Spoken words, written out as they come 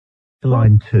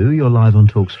Line 2, you're live on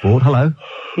Talk Sport. Hello.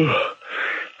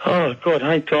 Oh, God.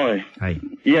 Hi, Tommy. Hey.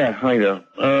 Yeah, hi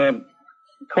there.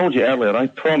 Called you earlier. I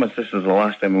promise this is the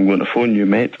last time I'm going to phone you,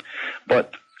 mate.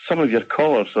 But some of your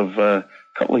callers a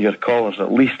couple of your callers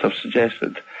at least have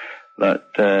suggested that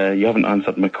you haven't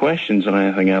answered my questions or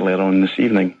anything earlier on this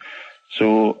evening.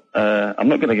 So I'm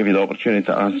not going to give you the opportunity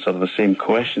to answer the same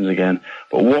questions again.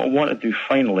 But what I want to do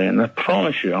finally, and I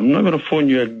promise you, I'm not going to phone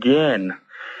you again.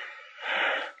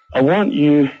 I want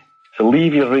you to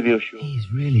leave your radio show. He's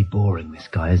really boring, this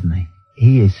guy, isn't he?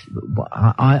 He is.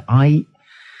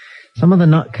 Some of the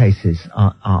nutcases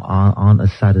aren't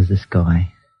as sad as this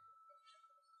guy.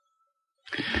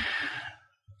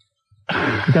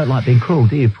 You don't like being cruel,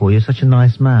 do you, Paul? You're such a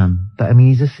nice man. But, I mean,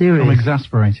 he's a serious... I'm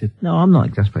exasperated. No, I'm not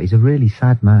exasperated. He's a really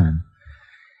sad man.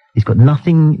 He's got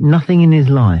nothing in his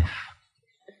life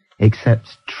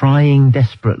except trying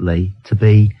desperately to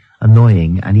be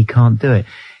annoying, and he can't do it.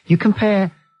 You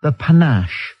compare the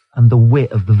panache and the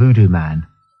wit of the voodoo man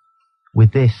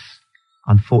with this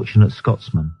unfortunate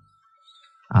Scotsman.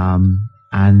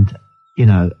 And, you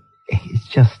know,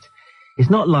 it's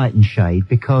not light and shade,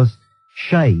 because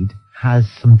shade has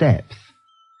some depth.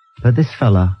 But this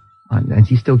fella, is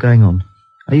he still going on?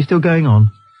 Are you still going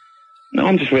on? No,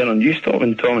 I'm just waiting on you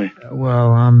stopping, Tommy.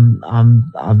 Well,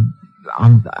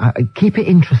 keep it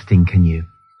interesting, can you?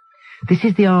 This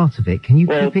is the art of it. Can you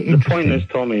keep it interesting? The point is,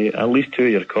 Tommy, at least 2 of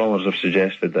your callers have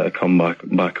suggested that I come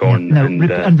back on. No,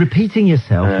 and repeating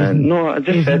yourself no, I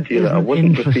just said to you that I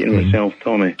wasn't repeating myself,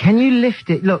 Tommy. Can you lift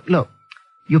it? Look.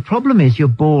 Your problem is you're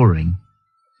boring.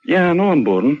 Yeah, I know I'm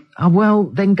boring. Well,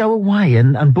 then go away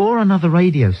and bore another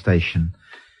radio station.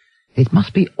 It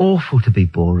must be awful to be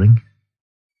boring.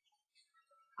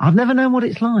 I've never known what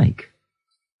it's like.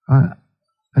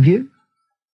 Have you?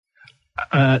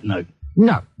 No.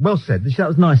 No. Well said. That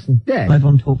was nice and dead. Live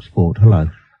on Talk Sport. Hello.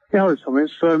 Yeah, hello, Tommy.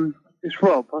 It's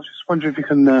Rob. I was just wondering if you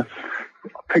can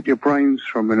pick your brains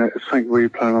for a minute. It's something really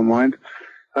playing on my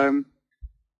mind.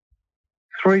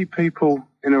 3 people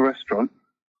in a restaurant.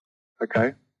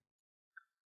 Okay.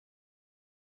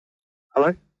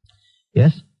 Hello?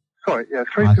 Yes? Sorry, yeah,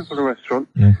 3 people in a restaurant.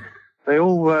 Yeah. They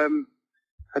all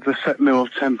had a set meal of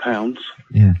 £10.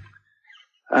 Yeah.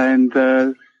 And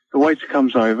the waiter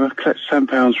comes over, collects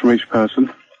 £10 from each person.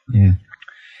 Yeah.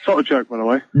 It's not a joke, by the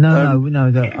way.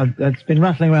 No, that's been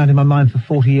rattling around in my mind for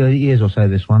 40 years or so,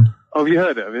 this one. Oh, have you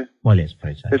heard it, have you? Well, yes,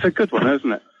 pretty so. It's a good one,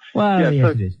 isn't it? Well,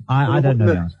 yes, it is. I don't know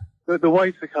the answer. The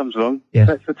waiter comes along, yes,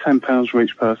 collects the £10 from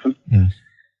each person. Yes.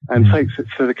 And takes it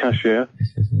to the cashier.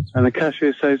 And the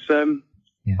cashier says,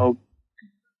 oh,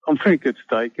 I'm feeling good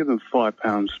today, give them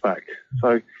 £5 back.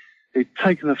 So he's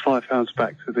taken the £5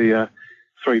 back to the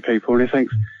 3 people, and he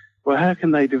thinks, well, how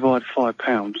can they divide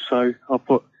 £5? So I'll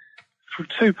put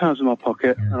 £2 in my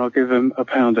pocket, and I'll give them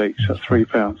 £1 each. That's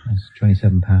 £3. That's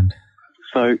 £27.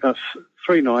 So that's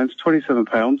 3 nines, £27.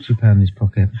 £2 in his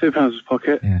pocket. £2 in his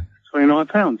pocket. Yeah.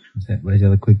 £29. That's it. Where's the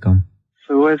other quid gone?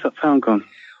 So where's that pound gone?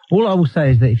 All I will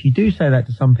say is that if you do say that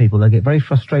to some people, they'll get very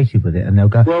frustrated with it, and they'll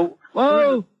go, well,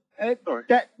 "Whoa!" Sorry.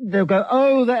 They'll go,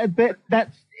 "Oh,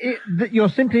 that's it." You're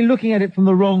simply looking at it from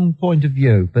the wrong point of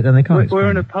view." But then they can't.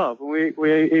 We're in a pub, and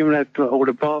we even had all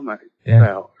the barmaids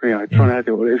out, trying to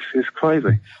do it. It's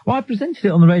crazy. Well, I presented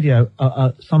it on the radio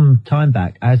some time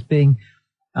back as being,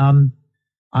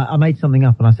 I made something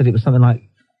up, and I said it was something like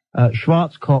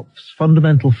Schavcocks'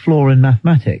 fundamental flaw in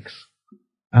mathematics,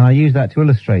 and I used that to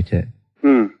illustrate it.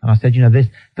 And I said,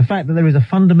 the fact that there is a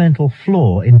fundamental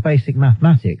flaw in basic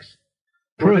mathematics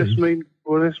proves...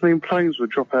 Will this mean planes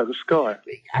would drop out of the sky?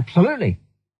 Absolutely.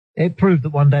 It proved that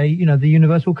one day, the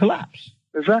universe will collapse.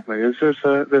 Exactly. There's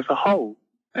a hole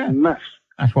in maths.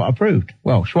 That's what I proved.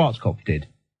 Well, Schavcocks did.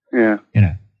 Yeah.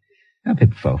 And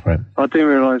people fell for it. I didn't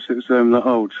realise it was that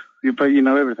old. But you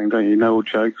know everything, don't you? You know all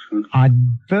jokes. I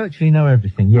virtually know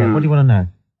everything, yeah. What do you want to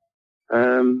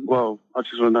know? Well, I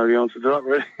just want to know the answer to that,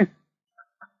 really.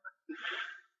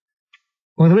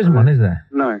 Well, there isn't one, is there?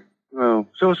 No. Well,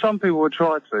 so some people would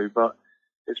try to, but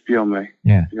it's beyond me.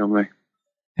 Yeah. Beyond me.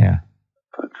 Yeah.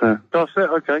 But that's it,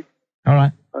 okay. All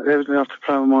right. Everything I have to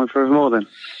play on my mind forevermore then.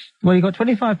 Well, you got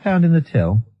 £25 in the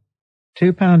till,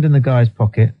 £2 in the guy's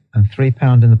pocket, and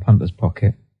 £3 in the punter's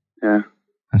pocket. Yeah.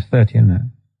 That's 30, isn't it?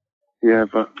 Yeah,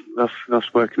 but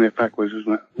that's working it backwards,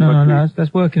 isn't it? No,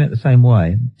 that's working it the same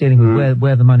way, dealing with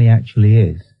where the money actually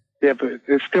is. Yeah, but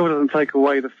it still doesn't take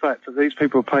away the fact that these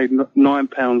people paid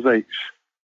 £9 each,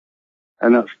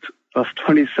 and that's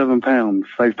 £27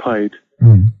 they've paid,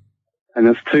 and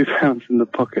there's £2 in the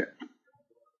pocket.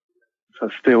 So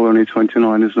it's still only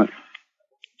 29, isn't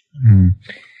it?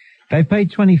 They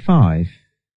paid 25.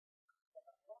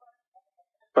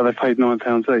 But they paid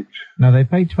 £9 each. No, they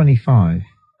paid 25.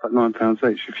 At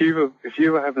 £9 each. If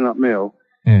you were having that meal,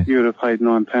 Yes. you would have paid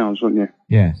 £9, wouldn't you?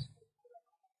 Yes.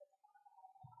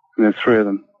 And there's 3 of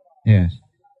them. Yes.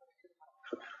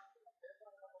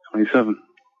 27.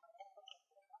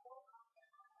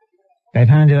 They've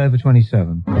handed over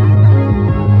 27. Your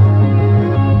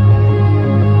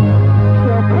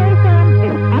program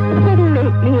is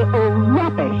absolutely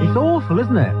rubbish. It's awful,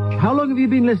 isn't it? How long have you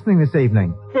been listening this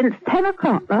evening? Since 10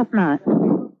 o'clock last night.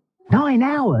 9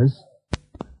 hours?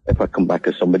 If I come back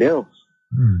as somebody else.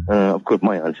 Of course,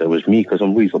 my answer was me, because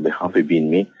I'm reasonably happy being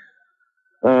me.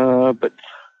 But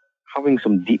having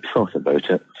some deep thought about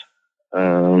it,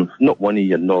 not one of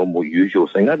your normal, usual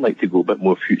thing. I'd like to go a bit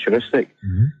more futuristic,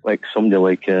 like somebody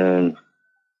like that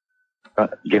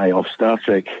guy off Star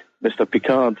Trek, Mr.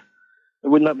 Picard.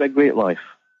 Wouldn't that be a great life?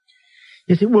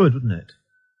 Yes, it would, wouldn't it?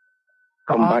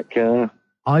 Come back.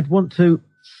 I'd want to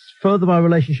further my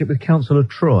relationship with Councillor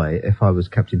Troy if I was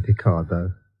Captain Picard,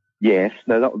 though. Yes,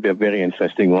 now that would be a very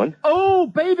interesting one. Oh,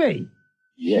 baby!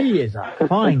 Yes. She is a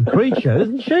fine creature,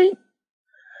 isn't she?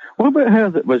 What about her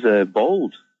that was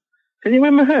bald? Can you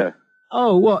remember her?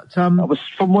 Oh, what? That was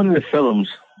from one of the films.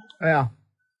 Yeah.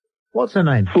 What's her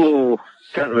name? Oh,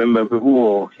 can't remember, but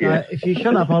whoa, yes. If you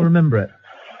shut up, I'll remember it.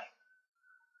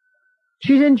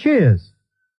 She's in Cheers.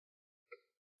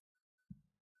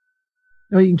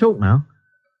 Oh, you can talk now.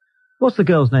 What's the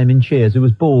girl's name in Cheers who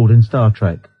was bald in Star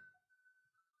Trek?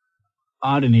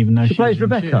 I didn't even know She plays was in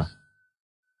Rebecca. Cheers.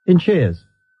 In Cheers.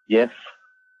 Yes.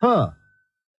 Her.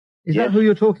 Is Yes. that who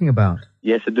you're talking about?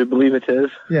 Yes, I do believe it is.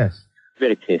 Yes.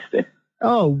 Very tasty.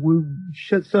 Oh,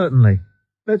 certainly.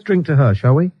 Let's drink to her,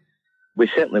 shall we? We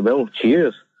certainly will.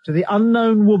 Cheers. To the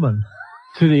unknown woman.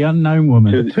 To the unknown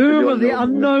woman. To The tomb of the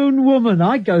unknown woman.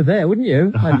 I'd go there, wouldn't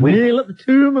you? I'd kneel at the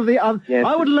tomb of the Yes.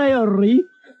 I would lay a wreath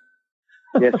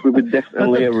Yes, we would at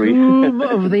definitely the agree. tomb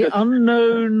of the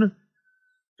unknown,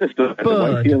 Just don't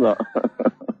bird. hear that.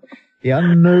 the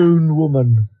unknown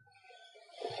woman.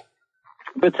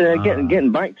 But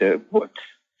getting back to it,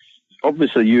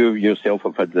 obviously you yourself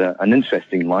have had an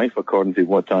interesting life, according to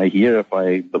what I hear. If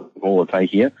I all that I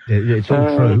hear, It's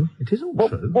all true. It is all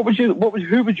true.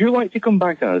 Who would you like to come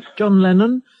back as? John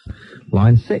Lennon,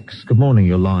 line 6. Good morning.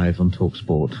 You're live on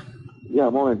TalkSport. Yeah,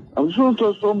 morning. I just want to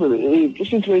tell somebody,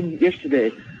 listening to him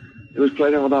yesterday, he was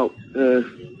playing on about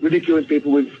ridiculing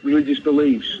people with religious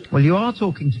beliefs. Well, you are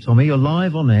talking to Tommy. You're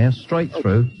live on air, straight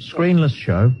through, screenless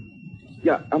show.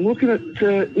 Yeah, I'm looking at,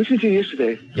 listening to you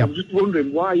yesterday, Yep. I'm just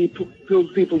wondering why you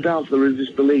pulled people down for their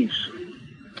religious beliefs.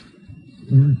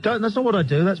 That's not what I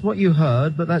do. That's what you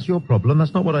heard, but that's your problem.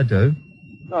 That's not what I do.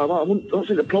 No, I don't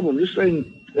think the problem. I'm just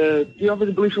saying, do you have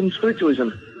any beliefs on spiritualism?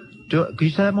 Could you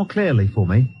say that more clearly for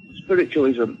me?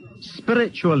 Spiritualism.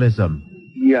 Spiritualism.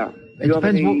 Yeah. It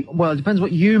depends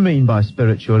what you mean by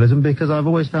spiritualism, because I've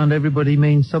always found everybody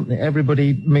means something.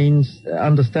 Everybody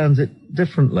understands it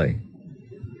differently.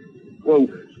 Well,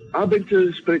 I've been to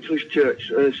the Spiritualist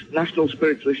Church, National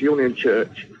Spiritualist Union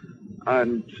Church,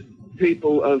 and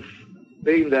people have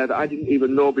been there that I didn't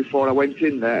even know before I went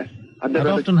in there. That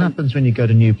often happens when you go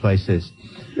to new places.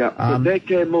 Yeah, but they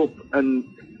came up and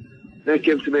they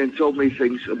came to me and told me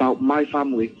things about my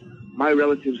family, my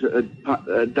relatives that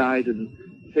had died, and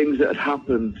things that had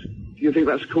happened. Do you think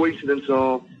that's coincidence,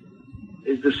 or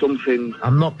is there something?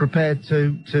 I'm not prepared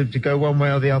to go one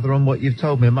way or the other on what you've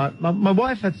told me. My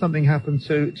wife had something happen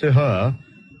to her,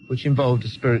 which involved a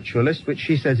spiritualist, which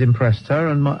she says impressed her,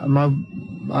 and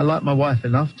I like my wife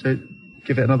enough to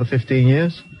give it another 15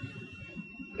 years.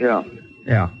 Yeah.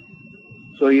 Yeah.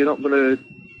 So you're not going to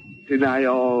deny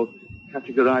or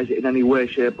categorise it in any way,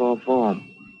 shape or form?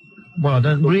 Well, I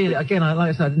don't really, again,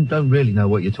 like I said, I don't really know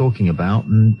what you're talking about,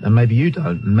 and maybe you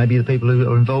don't, and maybe the people who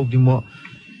are involved in what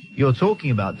you're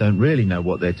talking about don't really know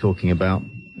what they're talking about.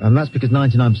 And that's because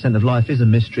 99% of life is a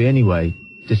mystery anyway,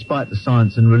 despite the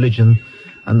science and religion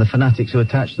and the fanatics who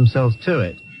attach themselves to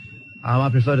it. I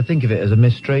prefer to think of it as a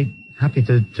mystery. Happy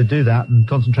to do that and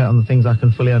concentrate on the things I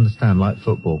can fully understand, like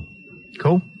football.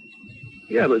 Cool?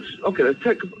 Yeah, but okay, let's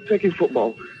taking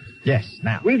football. Yes,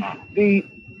 now. With the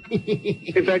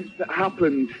events that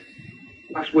happened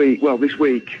this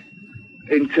week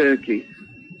in Turkey,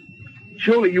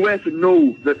 surely UEFA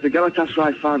know that the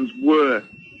Galatasaray fans were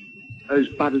as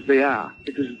bad as they are,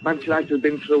 because Manchester United have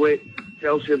been through it,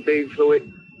 Chelsea have been through it.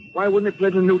 Why wouldn't they play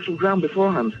the neutral ground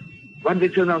beforehand? Why didn't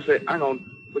they turn around and say, hang on,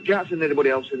 we can't send anybody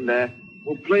else in there,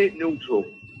 we'll play it neutral,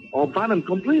 or ban them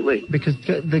completely? Because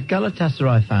the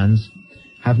Galatasaray fans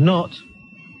have not,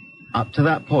 up to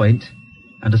that point,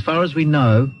 and as far as we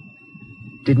know,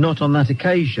 did not on that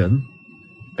occasion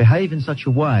behave in such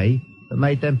a way that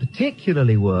made them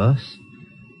particularly worse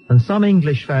than some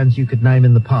English fans you could name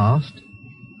in the past,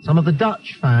 some of the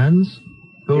Dutch fans,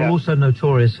 who are also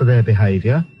notorious for their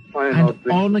behaviour, and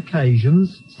on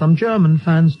occasions, some German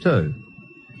fans too.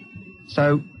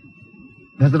 So,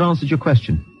 has that answered your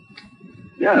question?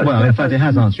 Yeah. Well, in fact, it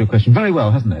has answered your question very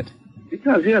well, hasn't it? It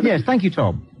has, yeah. Yes, thank you,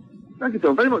 Tom. Thank you,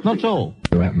 Tom, very much. Not at all.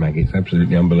 Maggie, it's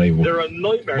absolutely unbelievable. They're a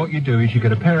nightmare. What you do is you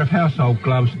get a pair of household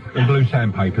gloves and blue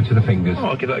sandpaper to the fingers. Oh,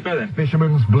 I'll give that a go then.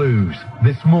 Fisherman's Blues,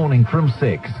 this morning from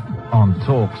 6 on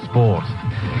Talk Sport.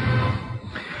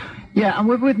 Yeah, and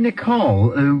we're with Nicole,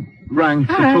 who rang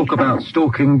to talk about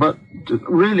stalking, but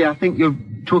really I think you're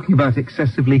talking about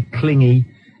excessively clingy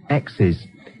exes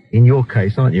in your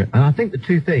case, aren't you? And I think the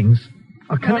two things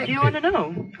are connected. Well, do you want to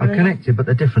know? Are connected, but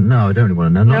they're different. No, I don't really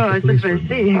want to know. No, I was just going to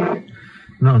say.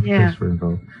 Not if the police were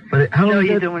involved. But how long No,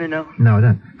 ago... you don't want to know. No, I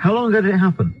don't. How long ago did it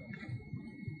happen?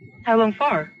 How long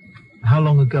for? How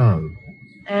long ago?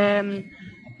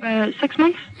 6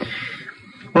 months.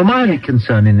 Well, my only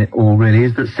concern in it all really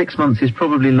is that 6 months is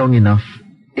probably long enough,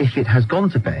 if it has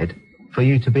gone to bed, for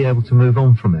you to be able to move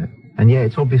on from it. And yet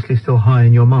it's obviously still high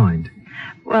in your mind.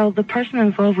 Well, the person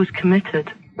involved was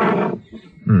committed.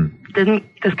 Didn't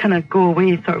just kind of go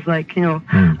away, sort of like, you know,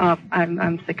 oh,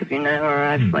 I'm sick of you now, or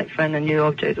I've like found a new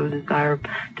object of desire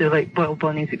to like boil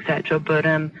bunnies, etc. But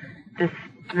this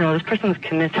person was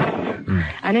committed,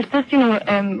 and it's just, you know,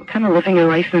 kind of living your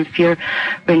life in fear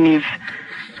when you've,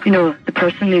 you know, the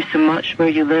person knows so much where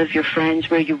you live, your friends,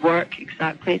 where you work,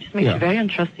 exactly. It just makes you very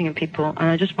untrusting in people, and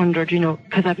I just wondered, you know,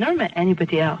 because I've never met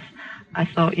anybody else. I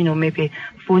thought, you know, maybe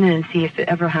phone in and see if it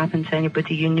ever happened to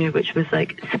anybody you knew, which was,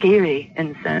 like, scary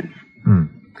in a sense.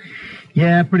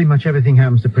 Yeah, pretty much everything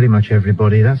happens to pretty much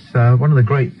everybody. That's one of the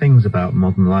great things about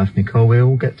modern life, Nicole. We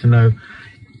all get to know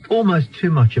almost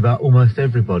too much about almost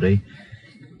everybody.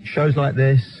 Shows like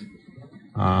this,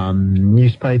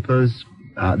 newspapers,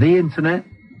 the internet.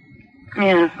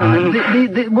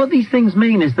 Yeah. What these things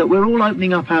mean is that we're all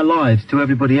opening up our lives to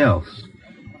everybody else.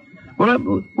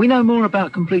 Well, we know more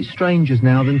about complete strangers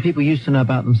now than people used to know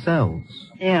about themselves.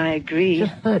 Yeah, I agree.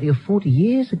 Just 30 or 40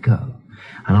 years ago.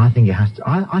 And I think it has to,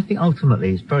 I think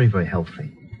ultimately it's very, very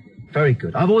healthy. Very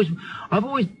good. I've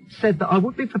always said that I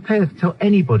would be prepared to tell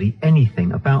anybody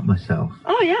anything about myself.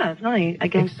 Oh, yeah, it's nothing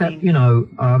against Except, me. you know,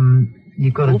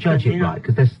 you've got to judge it you know. right,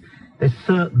 because there's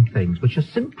certain things which are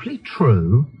simply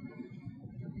true,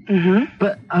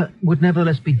 but would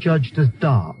nevertheless be judged as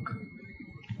dark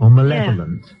or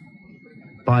malevolent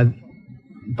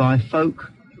by folk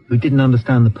who didn't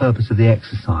understand the purpose of the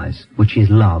exercise, which is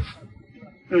love.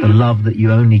 The love that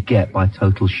you only get by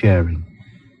total sharing.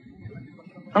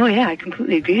 Oh, yeah, I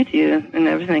completely agree with you and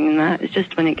everything and that. It's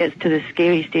just when it gets to the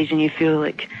scary stage and you feel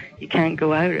like you can't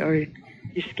go out, or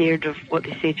you're scared of what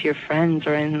they say to your friends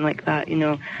or anything like that, you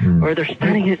know, or they're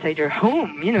standing outside your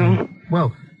home, you know.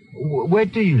 Well, where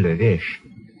do you live, Ish?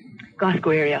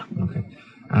 Glasgow area. Okay.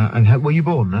 And were you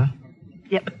born there?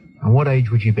 Yep. And what age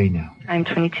would you be now? I'm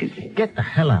 22. Get the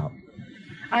hell out.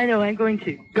 I know, I'm going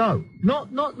to. Go. Not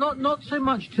so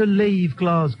much to leave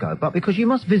Glasgow, but because you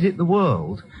must visit the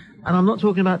world. And I'm not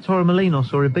talking about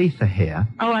Torremolinos or Ibiza here.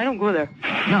 Oh, I don't go there.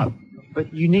 No,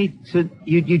 but you need to,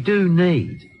 you do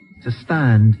need to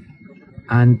stand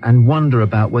and wonder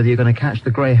about whether you're going to catch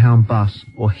the Greyhound bus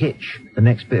or hitch the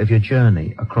next bit of your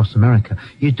journey across America.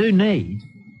 You do need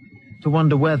to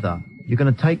wonder whether you're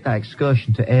going to take that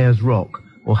excursion to Ayers Rock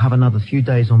or have another few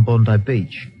days on Bondi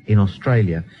Beach in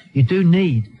Australia. You do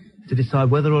need to decide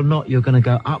whether or not you're going to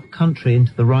go up country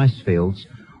into the rice fields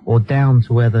or down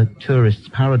to where the tourists'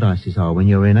 paradises are when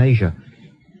you're in Asia.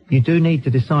 You do need to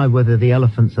decide whether the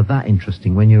elephants are that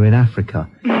interesting when you're in Africa.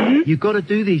 You've got to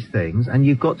do these things, and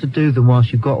you've got to do them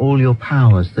whilst you've got all your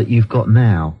powers that you've got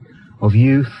now of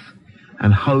youth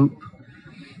and hope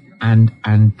and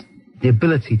the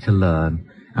ability to learn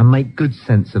and make good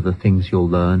sense of the things you'll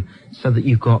learn, so that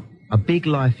you've got a big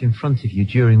life in front of you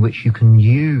during which you can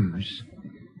use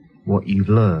what you've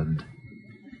learned.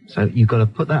 So you've got to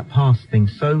put that past thing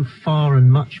so far and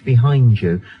much behind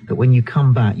you that when you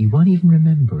come back, you won't even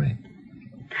remember it.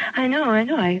 I know.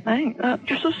 I think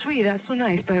you're so sweet. That's so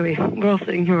nice, by the way. We're all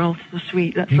sitting here all so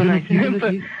sweet. That's so nice. Are you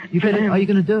going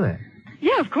to do it?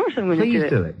 Yeah, of course I'm going to do it. Please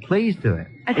do it. Please do it.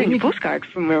 I think a postcard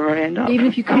from wherever I end up. Even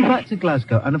if you come back to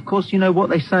Glasgow, and of course, you know what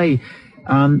they say,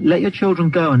 let your children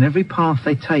go, and every path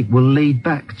they take will lead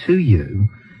back to you.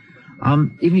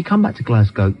 Even if you come back to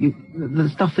Glasgow, the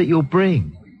stuff that you'll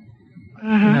bring, you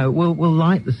know, we'll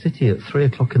light the city at 3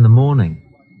 o'clock in the morning.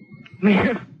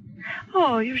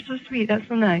 Oh, you're so sweet. That's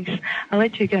so nice. I'll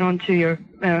let you get on to your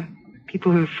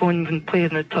people who phone and play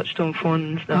on their touch-tone phone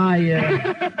and stuff. Ah,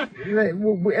 yeah.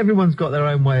 Everyone's got their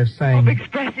own way of saying... Of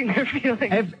expressing their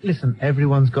feelings. Listen,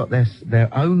 everyone's got their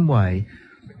own way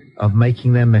of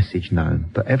making their message known,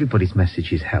 but everybody's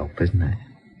message is help, isn't it?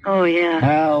 Oh, yeah.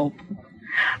 Help.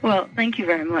 Well, thank you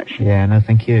very much. Yeah, no,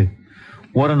 thank you.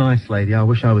 What a nice lady. I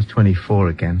wish I was 24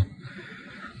 again.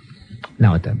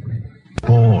 No, I don't.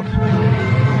 Bored. He's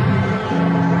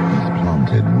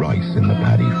planted rice in the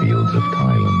paddy fields of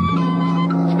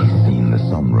Thailand. He's seen the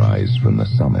sunrise from the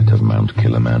summit of Mount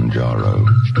Kilimanjaro.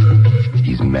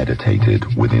 He's meditated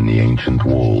within the ancient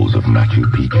walls of Machu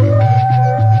Picchu.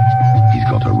 He's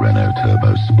got a Renault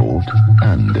Turbo Sport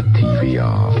and a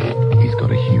TVR. He's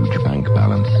got a huge bank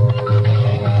balance.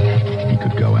 He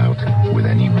could go out with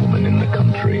any woman in the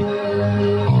country.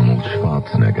 Arnold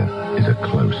Schwarzenegger is a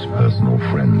close personal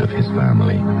friend of his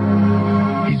family.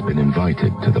 He's been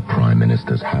invited to the Prime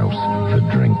Minister's house for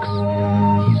drinks.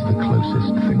 He's the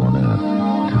closest thing on earth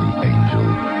to the angel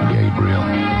Gabriel.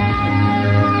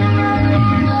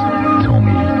 He's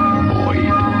Tommy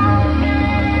Boyd.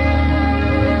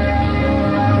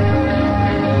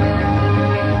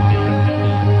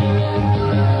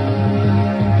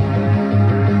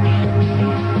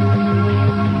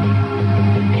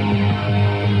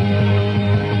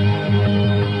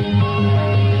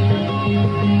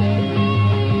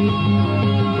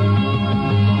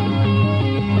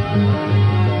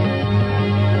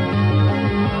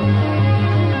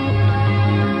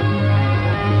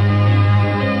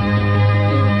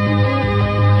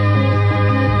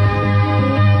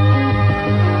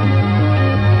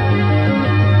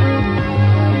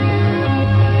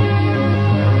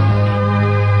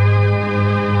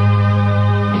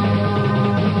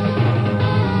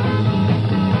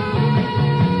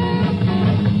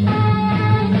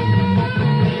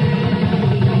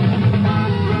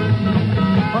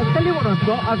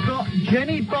 I've got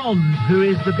Jenny Bond, who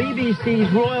is the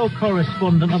BBC's royal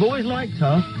correspondent. I've always liked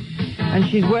her. And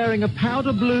she's wearing a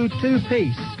powder blue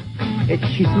two-piece.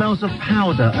 She smells of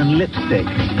powder and lipstick.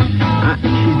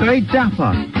 She's very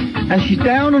dapper. And she's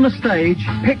down on a stage,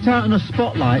 picked out in a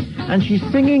spotlight, and she's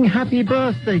singing Happy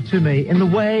Birthday to me in the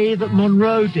way that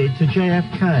Monroe did to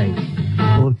JFK.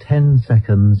 For 10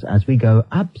 seconds as we go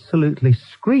absolutely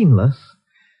screenless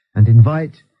and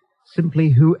invite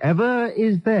simply whoever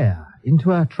is there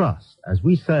into our trust as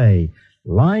we say,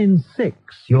 line 6,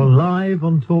 you're live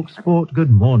on TalkSport. Good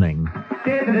morning.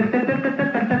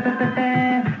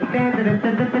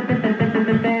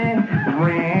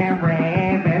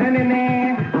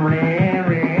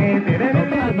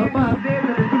 Not bad.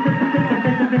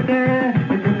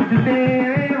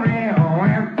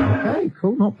 Okay,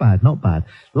 cool, not bad.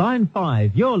 Line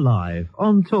 5, you're live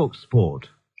on TalkSport.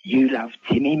 You love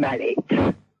Timmy Mallet.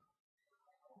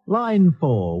 Line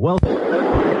 4, well...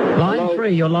 Line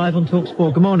 3, you're live on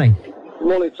TalkSport. Good morning. Good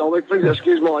morning, Tommy. Please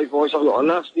excuse my voice. I've got a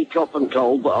nasty cough and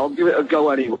cold, but I'll give it a go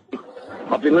anyway.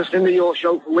 I've been listening to your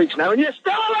show for weeks now, and you're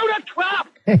still a load of crap!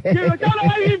 I don't know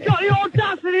how you've got the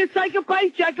audacity to take a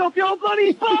paycheck off your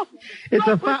bloody boss! It's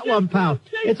a fat one, pal.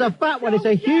 It's a fat one. It's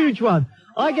a huge one.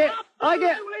 I get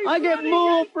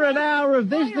more for an hour of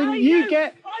this than you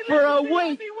get for a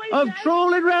week of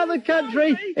trawling around the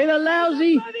country in a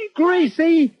lousy,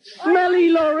 greasy, smelly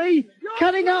lorry,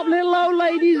 cutting up little old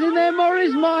ladies in their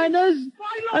Morris Minors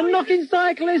and knocking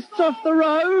cyclists off the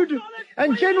road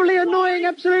and generally annoying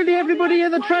absolutely everybody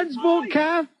in the transport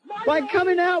caf by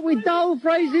coming out with dull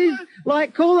phrases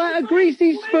like, call that a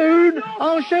greasy spoon,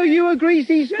 I'll show you a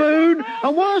greasy spoon,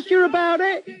 and whilst you're about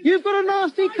it, you've got a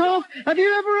nasty cough. Have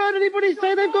you ever heard anybody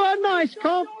say they've got a nice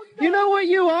cough? You know what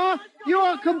you are? You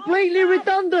are completely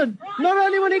redundant, not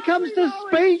only when it comes to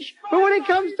speech, but when it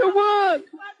comes to work.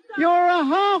 You're a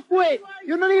half-wit.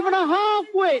 You're not even a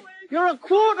half-wit. You're a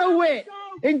quarter-wit.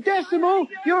 In decimal,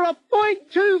 you're a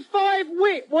 0.25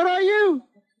 wit. What are you?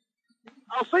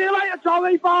 I'll see you later,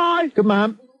 Tommy. Bye. Good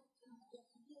man.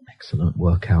 Excellent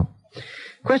workout.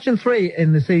 Question 3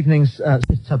 in this evening's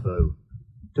taboo.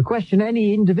 To question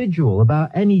any individual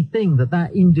about anything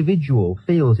that individual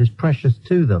feels is precious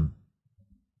to them.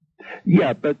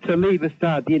 Yeah, but to leave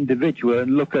aside the individual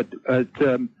and look at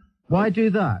why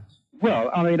do that? Well,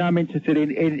 I mean, I'm interested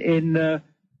in that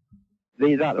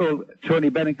old Tony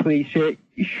Bennett cliche,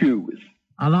 shoes.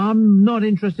 And I'm not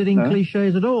interested in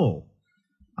cliches at all.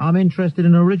 I'm interested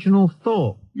in original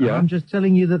thought. Yeah. I'm just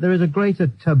telling you that there is a greater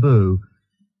taboo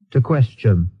to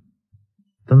question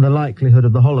than the likelihood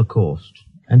of the Holocaust.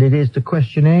 And it is to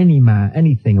question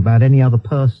anything about any other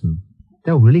person.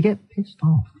 They'll really get pissed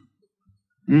off.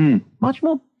 Much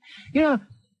more, there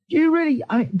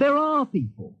are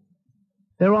people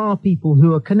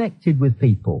who are connected with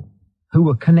people who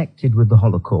were connected with the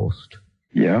Holocaust,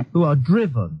 yeah, who are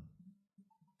driven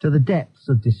to the depths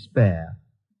of despair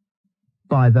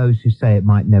by those who say it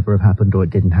might never have happened or it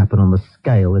didn't happen on the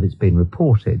scale that it's been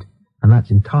reported, and that's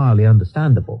entirely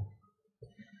understandable.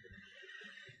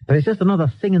 But it's just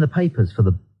another thing in the papers for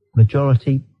the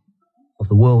majority of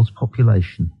the world's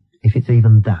population, if it's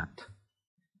even that.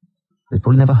 They've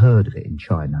probably never heard of it in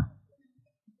China.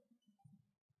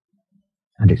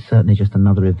 And it's certainly just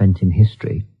another event in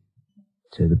history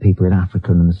to the people in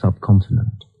Africa and the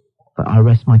subcontinent. But I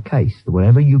rest my case that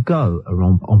wherever you go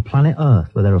around on planet Earth,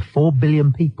 where there are 4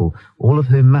 billion people, all of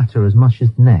whom matter as much as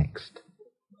the next,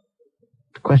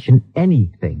 to question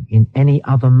anything in any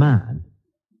other man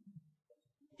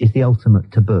is the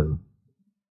ultimate taboo.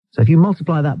 So if you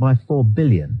multiply that by 4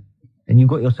 billion, then you've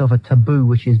got yourself a taboo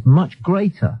which is much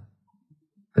greater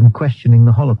than questioning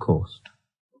the Holocaust.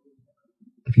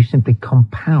 If you simply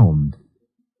compound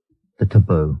the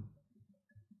taboo.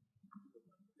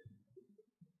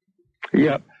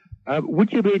 Yep.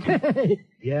 Would you be?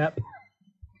 Yep.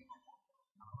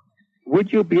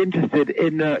 Would you be interested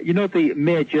in, the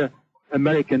major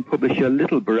American publisher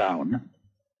Little Brown?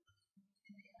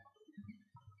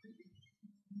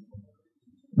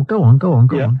 Well, go on.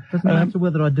 Doesn't matter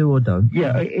whether I do or don't.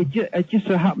 Yeah, it just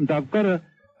so happens I've got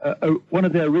one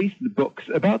of their recent books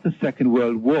about the Second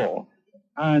World War,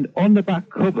 and on the back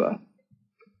cover,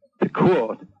 to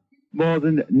quote, more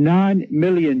than 9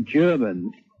 million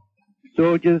Germans,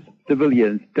 soldiers,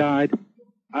 civilians, died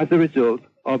as a result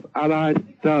of Allied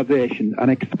starvation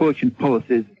and expulsion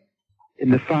policies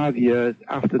in the 5 years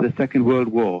after the Second World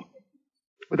War.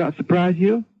 Would that surprise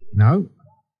you? No.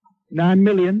 9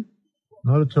 million?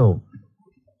 Not at all.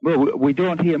 Well, we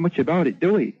don't hear much about it,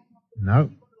 do we? No.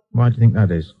 Why do you think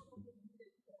that is?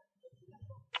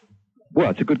 Well,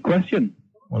 it's a good question.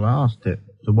 Well, I asked it.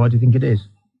 So why do you think it is?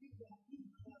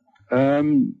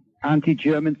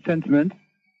 Anti-German sentiment.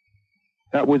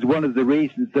 That was one of the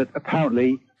reasons that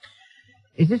apparently...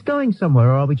 Is this going somewhere,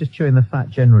 or are we just chewing the fat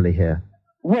generally here?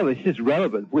 Well, it's just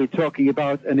relevant. We're talking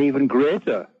about an even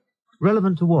greater...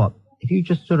 Relevant to what? If you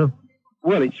just sort of...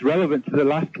 Well, it's relevant to the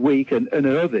last week and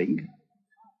unearthing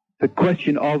the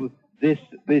question of this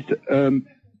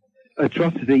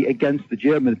atrocity against the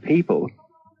German people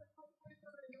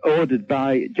ordered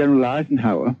by General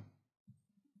Eisenhower.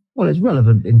 Well, it's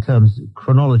relevant in terms of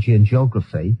chronology and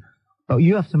geography, but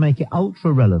you have to make it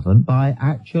ultra-relevant by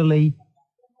actually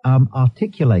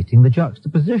articulating the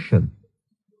juxtaposition.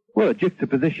 Well, the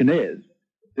juxtaposition is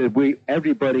that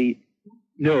everybody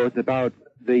knows about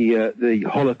the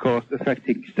Holocaust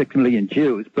affecting 6 million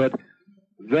Jews, but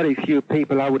very few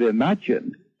people, I would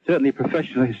imagine, certainly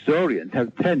professional historians,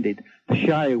 have tended to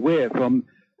shy away from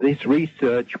this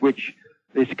research which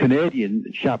this Canadian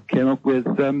chap came up with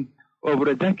over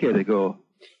a decade ago.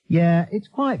 Yeah, it's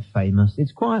quite famous.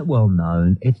 It's quite well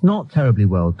known. It's not terribly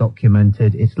well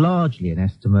documented. It's largely an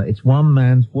estimate. It's one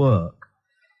man's work.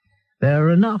 There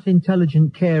are enough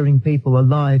intelligent, caring people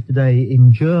alive today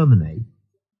in Germany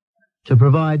to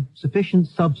provide sufficient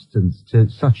substance to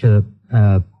such a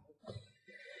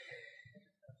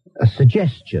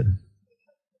suggestion,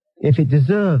 if it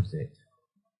deserves it,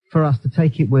 for us to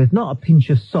take it with not a pinch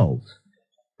of salt,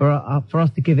 but for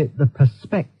us to give it the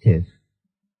perspective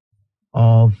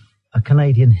of a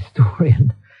Canadian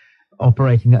historian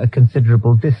operating at a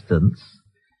considerable distance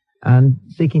and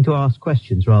seeking to ask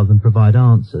questions rather than provide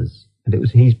answers. And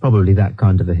he's probably that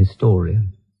kind of a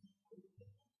historian.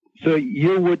 So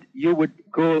you would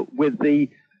go with the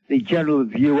general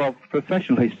view of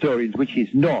professional historians, which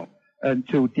he's not, and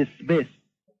to dismiss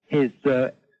his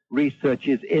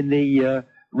researches in the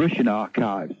Russian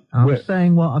archives. I'm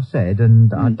saying what I've said,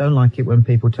 and I don't like it when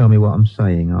people tell me what I'm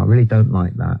saying. I really don't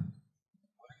like that.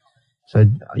 So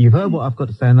you've heard what I've got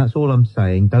to say, and that's all I'm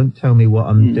saying. Don't tell me what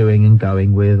I'm doing and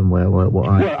going with and what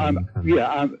I think.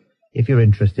 If you're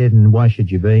interested, and why should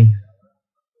you be?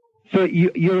 So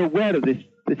you're aware of this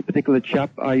particular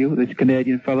chap, are you? This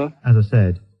Canadian fellow? As I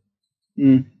said.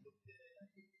 You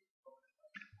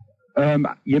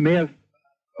may have,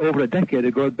 over a decade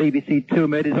ago, BBC Two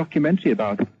made a documentary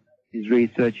about his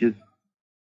researches.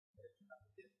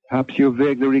 Perhaps you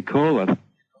vaguely recall it.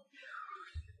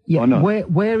 Yeah,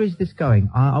 where is this going?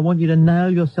 I want you to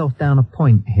nail yourself down a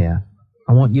point here.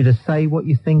 I want you to say what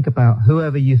you think about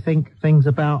whoever you think things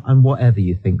about and whatever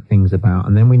you think things about,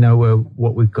 and then we know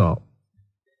what we've got.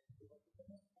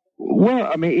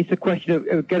 Well, I mean, it's a question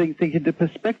of getting things into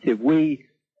perspective.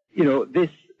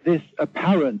 This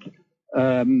apparent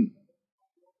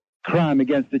crime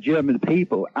against the German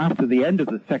people after the end of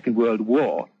the Second World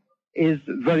War is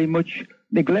very much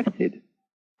neglected.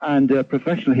 And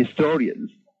professional historians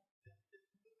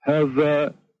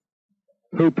have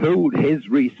poo-pooed his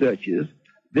researchers.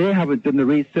 They haven't done the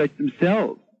research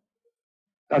themselves.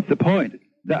 That's the point.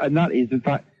 And that is, in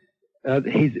fact,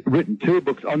 he's written 2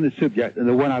 books on the subject, and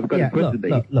the one I've got in front of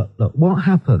me. Look. What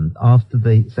happened after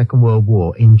the Second World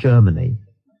War in Germany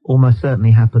almost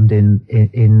certainly happened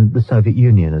in the Soviet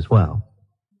Union as well.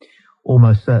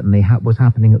 Almost certainly was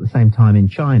happening at the same time in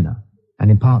China and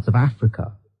in parts of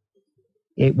Africa.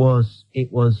 It was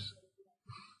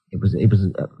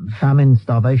famine,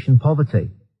 starvation,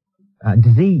 poverty,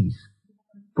 disease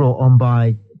brought on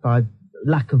by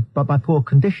poor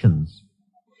conditions.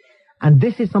 And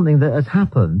this is something that has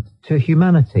happened to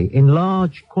humanity in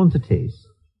large quantities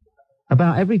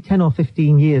about every 10 or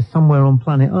 15 years somewhere on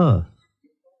planet Earth,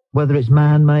 whether it's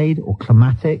man-made or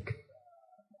climatic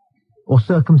or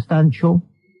circumstantial.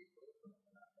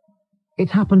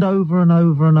 It's happened over and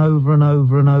over and over and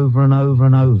over and over and over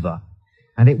and over.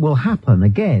 And it will happen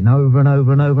again over and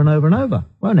over and over and over and over,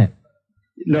 won't it?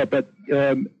 No, but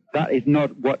that is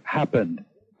not what happened.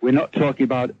 We're not talking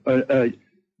about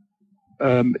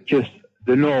just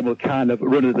the normal kind of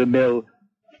run-of-the-mill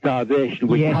starvation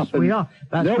which yes, happened. We are.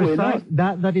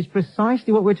 That is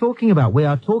precisely what we're talking about. We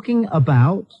are talking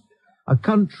about a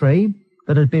country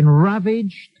that had been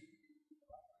ravaged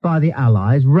by the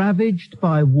Allies, ravaged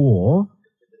by war,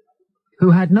 who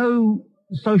had no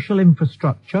social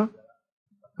infrastructure,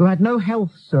 who had no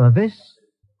health service,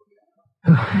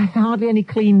 who had hardly any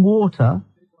clean water,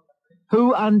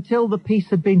 who, until the peace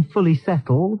had been fully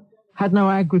settled, had no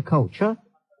agriculture,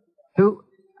 who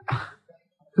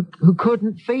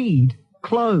couldn't feed,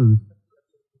 clothe,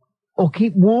 or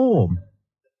keep warm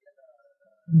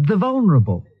the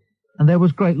vulnerable. And there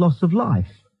was great loss of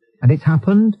life. And it's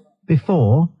happened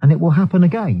before, and it will happen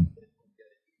again,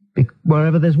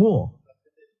 wherever there's war.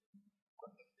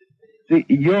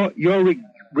 You're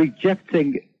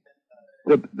rejecting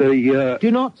the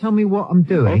Do not tell me what I'm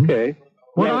doing. Okay.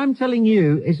 What I'm telling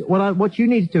you is what you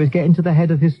need to do is get into the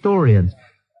head of historians.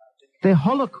 The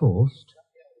Holocaust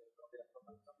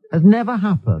has never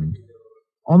happened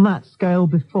on that scale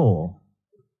before,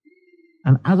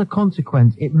 and as a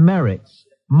consequence, it merits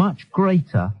much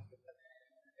greater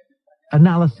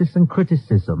analysis and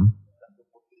criticism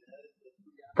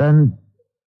than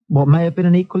what may have been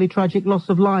an equally tragic loss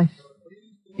of life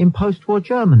in post-war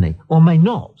Germany, or may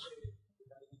not,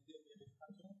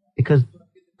 because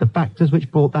the factors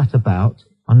which brought that about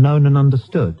are known and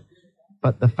understood,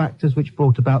 but the factors which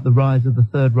brought about the rise of the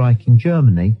Third Reich in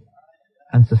Germany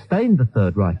and sustained the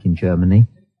Third Reich in Germany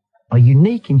are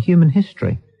unique in human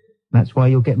history. That's why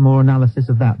you'll get more analysis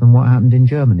of that than what happened in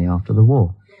Germany after the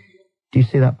war. Do you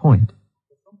see that point?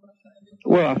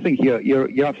 Well, I think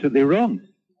you're absolutely wrong.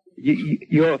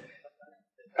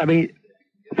 I mean,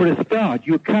 for a start,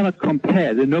 you cannot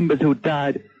compare the numbers who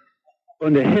died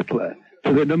under Hitler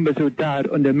to the numbers who died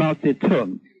under Mao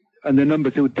Zedong and the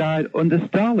numbers who died under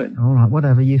Stalin. All right,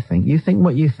 whatever you think. You think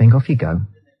what you think. Off you go.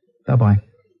 Bye-bye.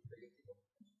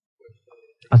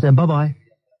 I said bye-bye.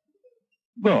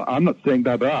 Well, I'm not saying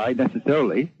bye-bye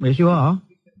necessarily. Yes, you are.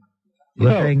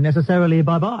 You're saying necessarily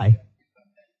bye-bye.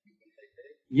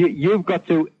 You've got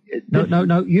to...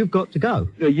 No, you've got to go.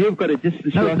 No, you've got to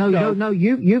distance yourself. No,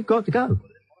 you've got to go.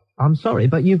 I'm sorry,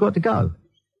 but you've got to go.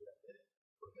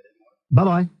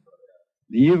 Bye-bye.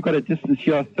 You've got to distance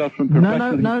yourself from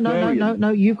professional historians.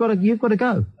 No, you've got to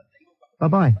go.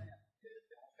 Bye-bye.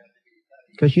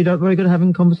 Because you're not very good at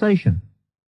having conversation.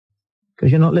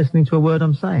 Because you're not listening to a word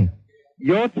I'm saying.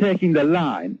 You're taking the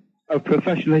line of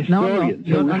professional historians.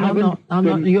 I'm not.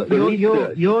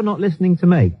 You're not listening to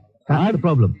me. That's the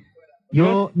problem.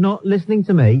 You're not listening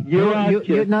to me.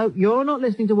 You're not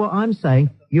listening to what I'm saying.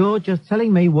 You're just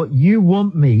telling me what you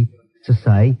want me to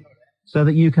say so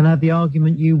that you can have the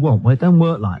argument you want. Well, it don't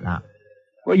work like that.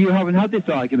 Well, you haven't had this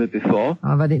argument before.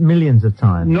 I've had it millions of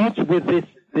times. Not with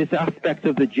this aspect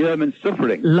of the German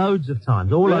suffering. Loads of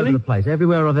times, all over the place,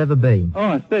 everywhere I've ever been. Oh,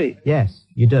 I see. Yes,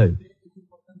 you do.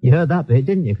 You heard that bit,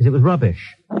 didn't you? Because it was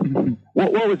rubbish.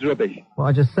 What was rubbish? What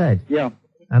I just said. Yeah.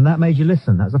 And that made you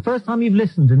listen. That's the first time you've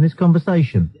listened in this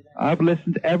conversation. I've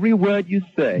listened to every word you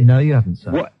say. No, you haven't,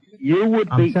 sir. What you would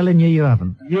be... I'm telling you, you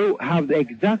haven't. You have the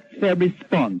exact same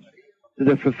response to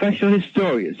the professional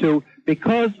historians who,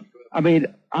 because, I mean,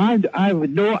 I have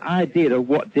no idea of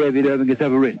what David Irving has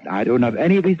ever written. I don't have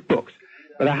any of his books.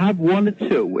 But I have one or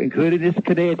two, including this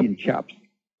Canadian chap's.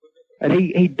 And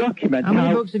he documents how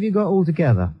many books have you got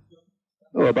altogether?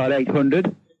 Oh, about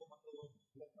 800.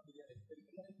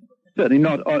 Certainly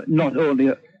not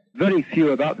only very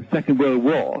few about the Second World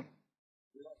War.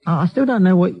 I still don't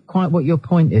know quite what your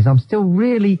point is. I'm still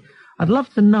really... I'd love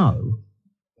to know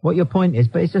what your point is,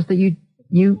 but it's just that you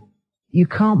you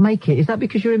can't make it. Is that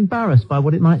because you're embarrassed by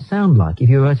what it might sound like if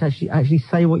you were to actually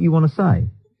say what you want to say?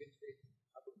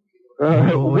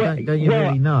 Or don't you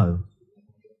really know?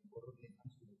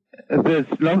 There's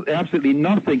absolutely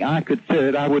nothing I could say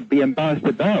that I would be embarrassed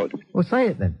about. Well, say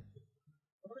it then.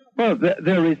 Well,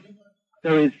 there is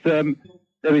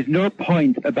no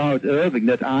point about Irving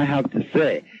that I have to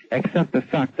say, except the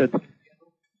fact that,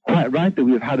 quite rightly,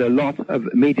 we've had a lot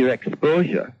of media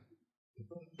exposure.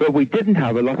 But we didn't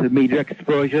have a lot of media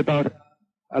exposure about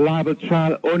a libel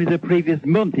trial only the previous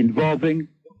month involving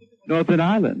Northern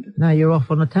Ireland. Now you're off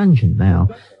on a tangent now.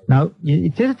 No,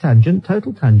 it is a tangent,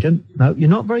 total tangent. No, you're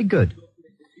not very good.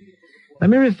 Let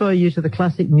me refer you to the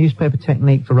classic newspaper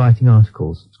technique for writing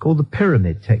articles. It's called the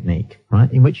pyramid technique,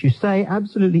 right? In which you say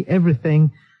absolutely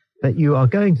everything that you are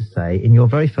going to say in your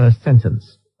very first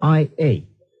sentence. I.e.,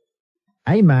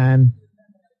 a man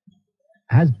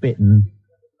has bitten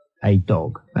a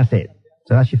dog. That's it.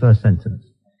 So that's your first sentence.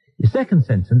 Your second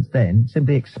sentence then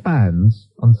simply expands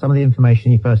on some of the information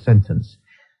in your first sentence.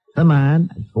 The man,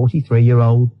 a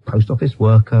 43-year-old post office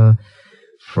worker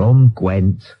from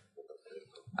Gwent,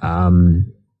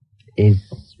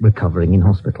 is recovering in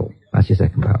hospital. That's your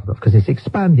second paragraph, because it's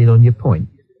expanded on your point.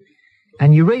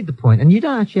 And you read the point, and you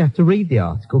don't actually have to read the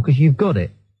article, because you've got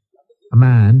it. A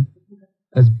man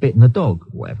has bitten a dog,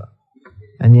 or whatever.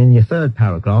 And in your third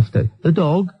paragraph, the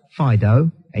dog,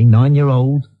 Fido, a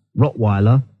 9-year-old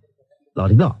Rottweiler,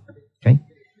 la-di-da. Okay?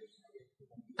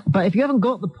 But if you haven't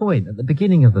got the point at the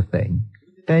beginning of the thing,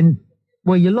 then,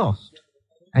 well, you're lost.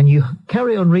 And you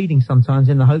carry on reading sometimes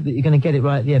in the hope that you're going to get it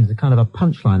right at the end as a kind of a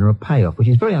punchline or a payoff, which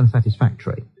is very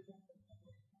unsatisfactory.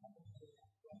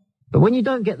 But when you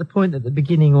don't get the point at the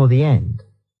beginning or the end,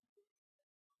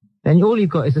 then all you've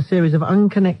got is a series of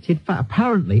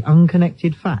apparently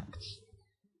unconnected facts.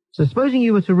 So supposing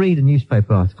you were to read a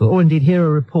newspaper article, or indeed hear a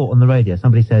report on the radio,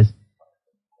 somebody says,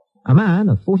 a man,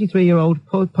 a 43-year-old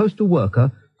postal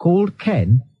worker called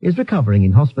Ken, is recovering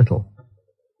in hospital.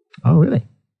 Oh, really?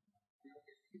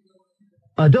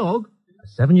 A dog,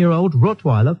 a 7-year-old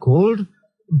Rottweiler called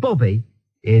Bobby,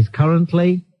 is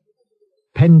currently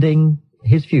pending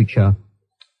his future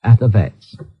at the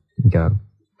vet's. You go,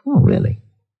 oh, really?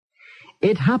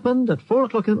 It happened at 4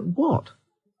 o'clock in... What?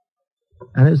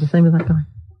 And it was the same with that guy.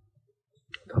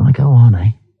 Don't I go on,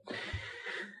 eh?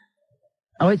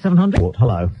 08700.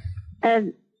 Hello.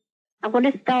 I'm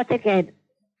going to start again.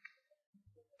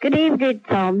 Good evening,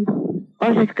 Tom.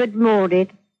 Or just good morning.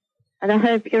 And I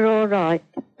hope you're all right.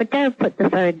 But don't put the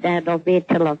phone down on me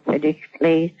until I'm finished,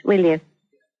 please, will you?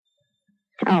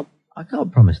 Tom. I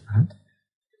can't promise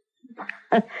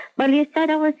that. Well, you said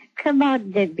I was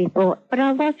commanded before, but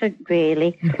I wasn't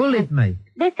really. You bullied me.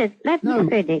 Listen, let me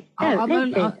finish. No,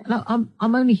 listen.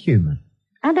 I'm only human.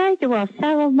 I know you are,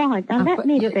 so am I. Now let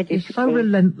me finish. You're so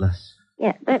relentless.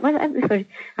 Yeah, but let me finish.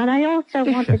 And I also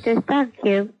wanted to thank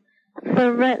you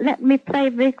for letting me play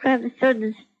my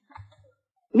grandson's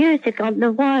music on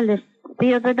the wireless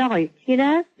the other night, you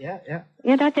know? Yeah, yeah.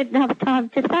 And I didn't have time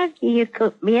to thank you. You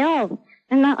cut me off,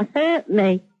 and that hurt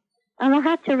me. And I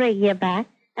had to ring you back,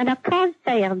 and I can't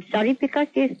say I'm sorry because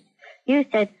you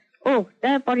said, oh,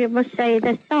 nobody must say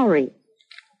they're sorry.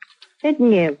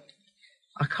 Didn't you?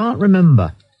 I can't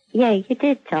remember. Yeah, you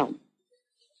did, Tom.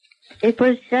 It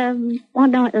was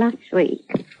one night last week.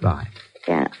 Right.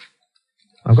 Yeah.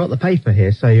 I've got the paper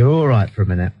here, so you're all right for a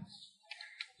minute.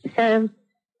 So,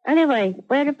 anyway,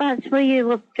 whereabouts were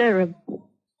you up Durham?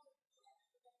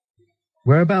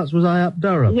 Whereabouts was I up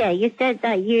Durham? Yeah, you said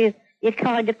that you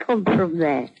kind of come from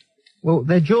there. Well,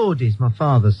 they're Geordies, my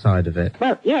father's side of it.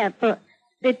 Well, yeah, but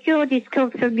the Geordies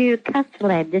come from Newcastle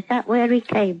End. Is that where he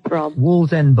came from?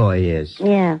 Wallsend boy is.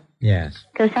 Yeah. Yes.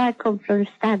 Because I come from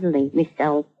Stanley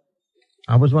myself.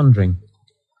 I was wondering.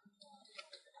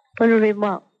 Wondering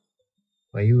what?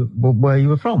 Where you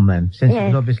were from then, since it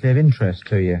was obviously of interest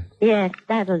to you. Yes,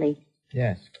 Stanley.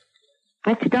 Yes.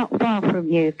 It's not far from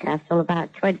Newcastle,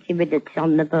 about 20 minutes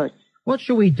on the bus. What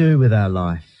shall we do with our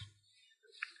life?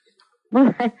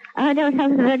 Well, I don't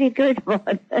have a very good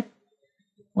one.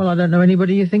 Well, I don't know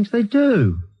anybody who thinks they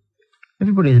do.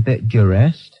 Everybody's a bit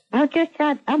duressed.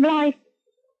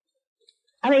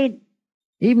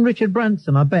 Even Richard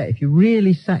Branson, I bet, if you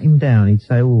really sat him down, he'd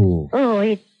say, oh.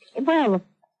 Well,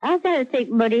 I don't think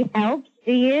money helps,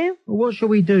 do you? Well, what shall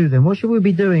we do then? What shall we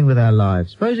be doing with our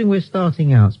lives? Supposing we're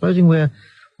starting out. Supposing we're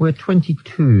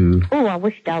 22. Oh, I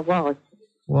wished I was.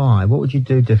 Why? What would you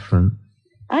do different?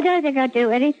 I don't think I'd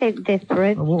do anything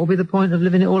different. Well, what would be the point of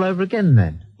living it all over again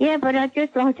then? Yeah, but I'd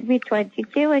just like to be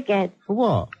 22 again. For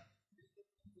what?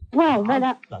 Well, then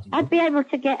I'd be able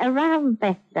to get around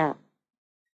better.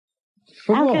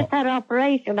 For what? I've just had an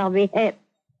operation on my hip.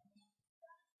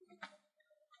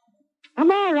 I'm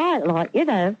all right, like, you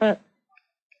know, but...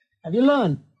 Have you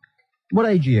learned? What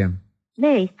age are you?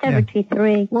 Me,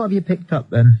 73. Yeah. What have you picked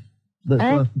up, then?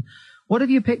 Eh? What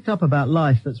have you picked up about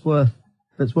life that's worth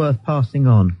passing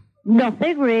on?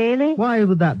 Nothing, really. Why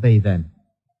would that be, then?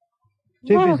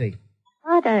 Too busy?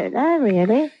 I don't know,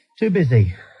 really. Too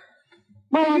busy?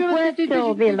 Well, I've worked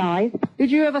all my life. Did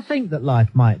you ever think that life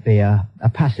might be a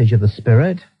passage of the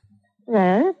spirit?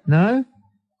 No. No?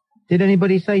 Did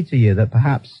anybody say to you that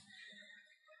perhaps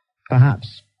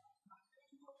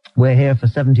we're here for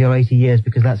 70 or 80 years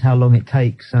because that's how long it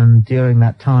takes, and during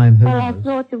that time, who knows? I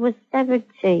thought it was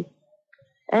 70.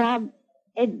 And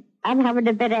I'm having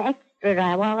a bit of extra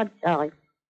now, aren't I?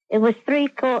 It was 3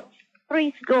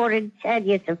 score and 10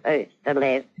 you're supposed to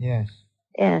live. Yes.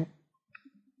 Yeah.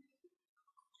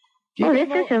 Oh, this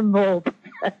is a mob.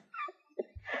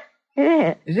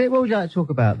 Yeah. Is it? What would you like to talk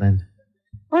about, then?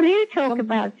 Well, you talk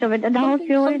about something and I'll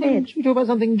join in. Should we talk about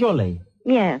something jolly?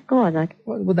 Yeah, go on then.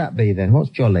 What would that be, then? What's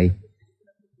jolly?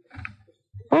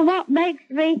 Well, what makes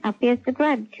me happy is the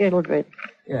grandchildren.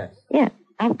 Yes. Yeah,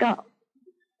 I've got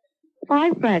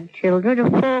 5 grandchildren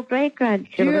and 4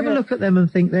 great-grandchildren. Do you ever look at them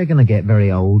and think they're going to get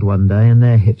very old one day and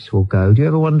their hips will go? Do you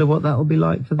ever wonder what that will be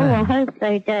like for them? Oh, I hope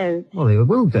they don't. Well, they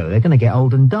will do. They're going to get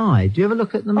old and die. Do you ever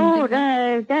look at them? Oh,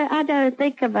 no, I don't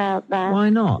think about that. Why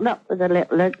not? Not for the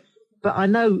little ones. But I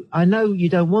know you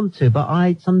don't want to, but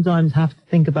I sometimes have to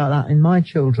think about that in my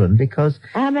children because...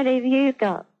 How many have you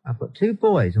got? I've got 2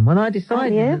 boys, and when I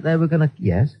decided that they were going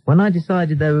to... when I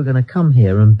decided they were going to come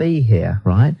here and be here,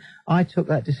 right, I took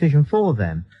that decision for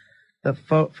them. That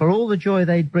for all the joy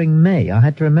they'd bring me, I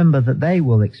had to remember that they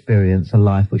will experience a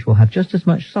life which will have just as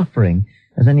much suffering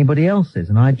as anybody else's,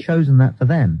 and I'd chosen that for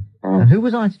them. And who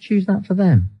was I to choose that for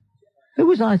them? Who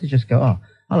was I to just go, oh,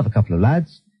 I'll have a couple of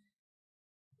lads,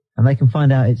 and they can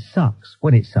find out it sucks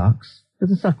when it sucks. It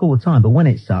doesn't suck all the time, but when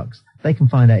it sucks, they can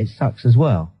find out it sucks as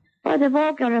well. Well, they've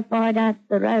all got to find out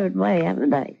their own way, haven't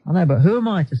they? I know, but who am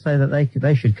I to say that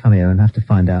they should come here and have to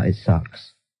find out it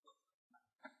sucks?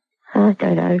 I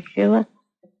don't know, sure.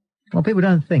 Well, people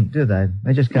don't think, do they?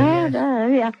 They just go, yes. No,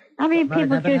 yeah. I mean,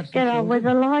 people just get on with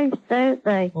their lives, don't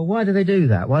they? Well, why do they do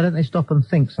that? Why don't they stop and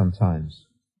think sometimes?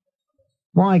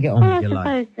 Why get on with your life?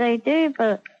 I suppose they do,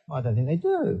 but... I don't think they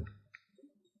do.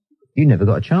 You never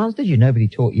got a chance, did you? Nobody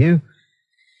taught you.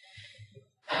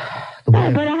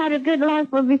 No, but I had a good life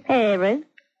with my parents.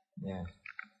 Yeah.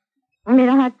 I mean,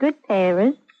 I had good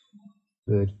parents.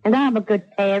 Good. And I'm a good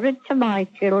parent to my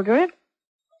children.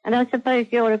 And I suppose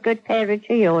you're a good parent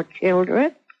to your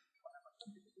children.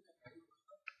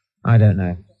 I don't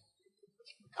know.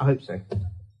 I hope so.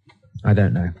 I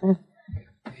don't know.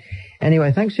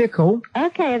 Anyway, thanks for your call.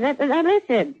 Okay, now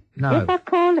listen. No. If I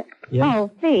call... Yes.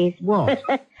 Oh, please. What?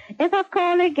 If I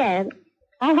call again,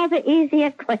 I'll have an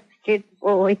easier question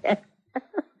for you.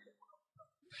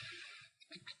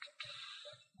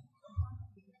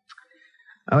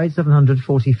 08700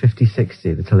 40 50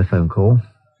 60, the telephone call.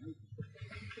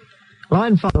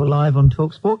 Line 5 live on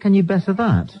TalkSport. Can you better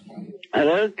that?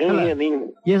 Hello, can you hear me?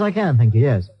 Yes, I can, thank you,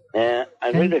 yes.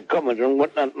 I made a comment on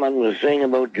what that man was saying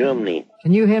about Germany.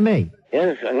 Can you hear me?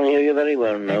 Yes, I can hear you very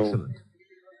well now. Excellent.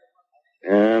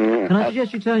 Can I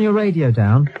suggest you turn your radio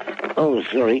down? Oh,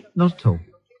 sorry. Not at all.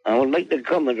 I would like to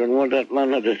comment on what that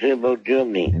man had to say about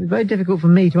Germany. It was very difficult for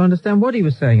me to understand what he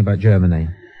was saying about Germany.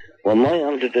 Well, my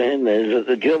answer to him is that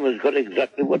the Germans got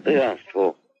exactly what they asked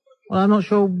for. Well, I'm not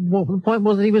sure what the point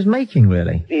was that he was making,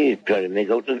 really. He's trying to make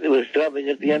out that they were starving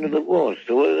at the end of the war.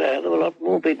 So were there were a lot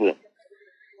more people.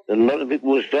 A lot of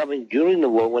people were starving during the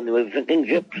war when they were sinking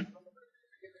ships. Yes.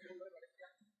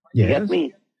 You get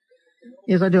me?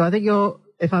 Yes, I do. I think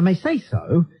if I may say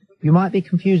so, you might be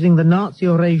confusing the Nazi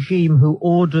regime who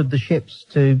ordered the ships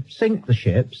to sink the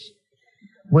ships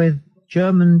with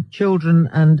German children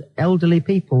and elderly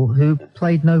people who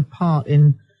played no part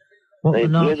in what They the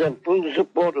Nazis... played a full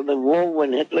support of the war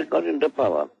when Hitler got into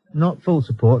power. Not full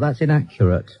support, that's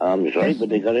inaccurate. I'm sorry, but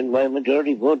they got in by a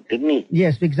majority vote, didn't he?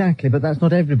 Yes, exactly, but that's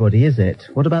not everybody, is it?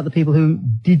 What about the people who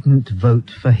didn't vote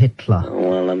for Hitler?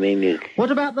 Well, I mean... What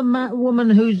about the woman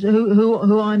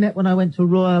who I met when I went to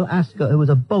Royal Ascot, who was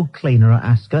a bog cleaner at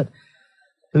Ascot,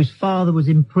 whose father was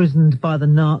imprisoned by the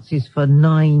Nazis for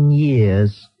 9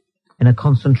 years in a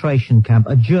concentration camp,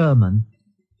 a German,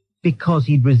 because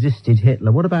he'd resisted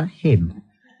Hitler? What about him?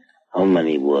 How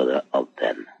many were there of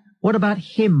them? What about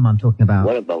him I'm talking about?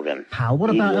 What about him? Pal, what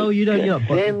about... you don't know.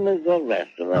 Same as the rest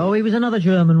of them. Oh, he was another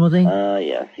German, was he?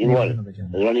 Yes, he was.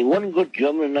 There's only one good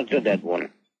German, and that's a dead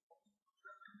one.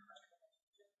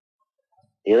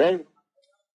 You there?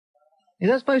 Is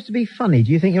that supposed to be funny?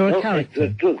 Do you think you're a character?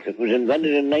 It's the truth. It was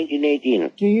invented in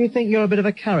 1918. Do you think you're a bit of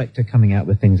a character coming out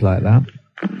with things like that?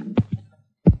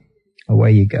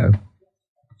 Away you go.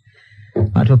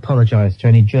 I'd like to apologise to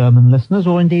any German listeners,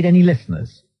 or indeed any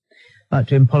listeners. I'd like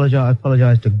to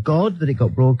apologise to God that it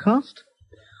got broadcast.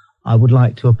 I would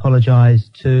like to apologise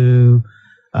to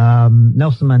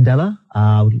Nelson Mandela,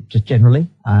 just generally,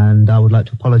 and I would like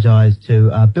to apologise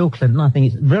to Bill Clinton. I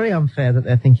think it's very unfair that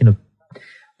they're thinking of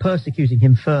persecuting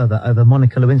him further over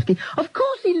Monica Lewinsky. Of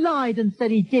course he lied and said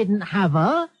he didn't have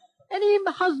her. Any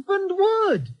husband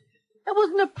would. There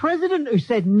wasn't a president who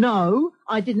said, no,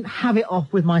 I didn't have it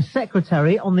off with my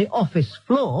secretary on the office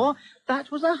floor. That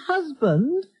was a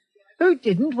husband who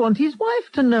didn't want his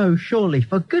wife to know, surely,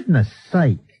 for goodness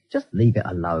sake. Just leave it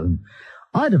alone.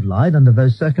 I'd have lied under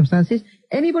those circumstances.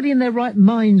 Anybody in their right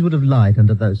minds would have lied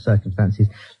under those circumstances.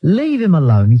 Leave him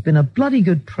alone. He's been a bloody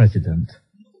good president.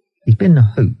 He's been a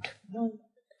hoot.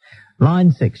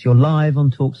 Line 6, you're live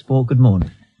on Talk Sport. Good morning.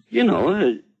 You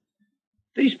know,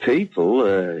 these people,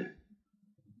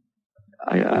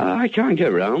 I can't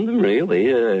get around them,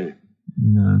 really.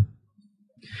 No.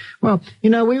 Well, you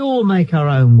know, we all make our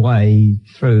own way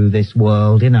through this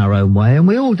world in our own way, and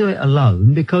we all do it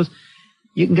alone because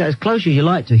you can get as close as you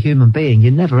like to a human being.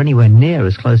 You're never anywhere near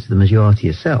as close to them as you are to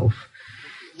yourself.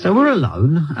 So we're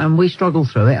alone, and we struggle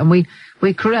through it, and we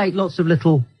create lots of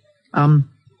little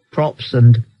props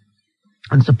and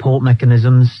support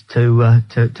mechanisms to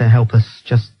help us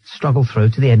just struggle through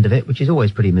to the end of it, which is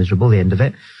always pretty miserable, the end of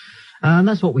it. And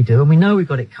that's what we do, and we know we've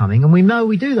got it coming, and we know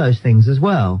we do those things as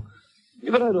well.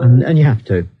 And you have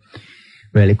to.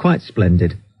 Really, quite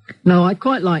splendid. No, I'd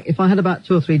quite like, if I had about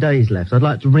 2 or 3 days left, I'd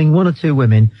like to ring 1 or 2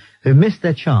 women who missed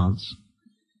their chance.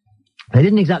 They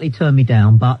didn't exactly turn me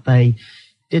down, but they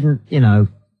didn't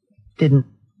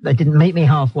meet me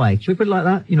halfway. Should we put it like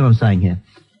that? You know what I'm saying here?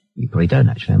 You probably don't,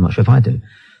 actually. I'm not sure if I do.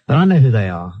 But I know who they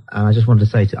are, and I just wanted to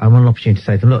say I want an opportunity to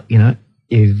say to them, look, you know,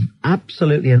 you've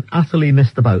absolutely and utterly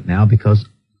missed the boat now, because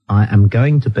I am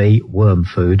going to be worm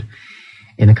food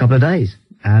in a couple of days,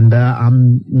 and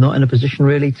I'm not in a position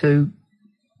really to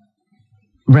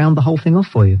round the whole thing off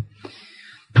for you.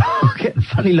 Getting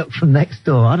a funny look from next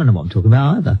door. I don't know what I'm talking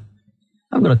about either.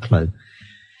 I've got a clue.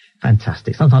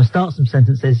 Fantastic. Sometimes start some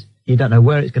sentences, you don't know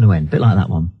where it's going to end. A bit like that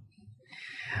one.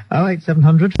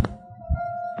 08700.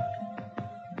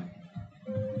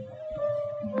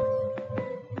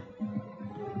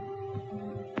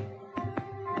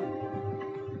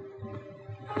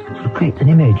 It creates an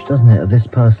image, doesn't it, of this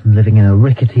person living in a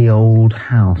rickety old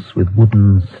house with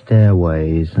wooden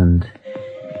stairways, and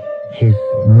his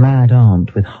mad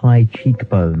aunt with high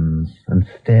cheekbones and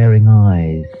staring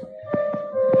eyes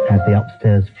has the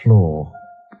upstairs floor.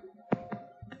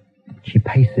 She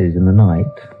paces in the night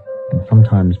and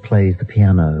sometimes plays the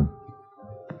piano.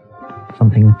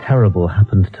 Something terrible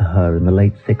happened to her in the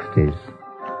late 60s,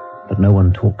 but no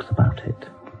one talks about it.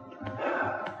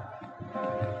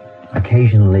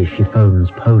 Occasionally she phones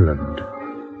Poland.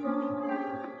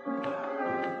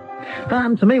 That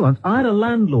happened to me once. I had a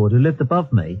landlord who lived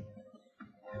above me,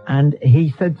 and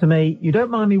he said to me, you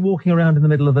don't mind me walking around in the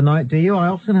middle of the night, do you? I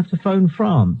often have to phone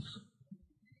France.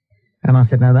 And I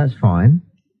said, no, that's fine.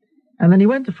 And then he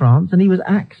went to France, and he was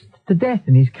axed to death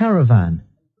in his caravan.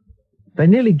 They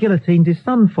nearly guillotined his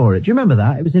son for it. Do you remember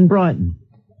that? It was in Brighton.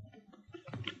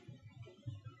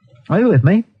 Are you with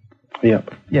me?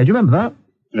 Yep. Yeah, do you remember that?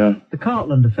 No. The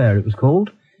Cartland affair, it was called.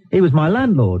 He was my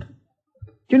landlord. Do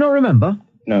you not remember?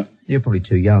 No. You're probably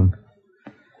too young.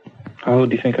 How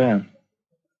old do you think I am?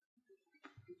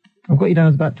 I've got you down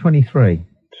as about 23.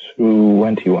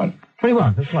 21.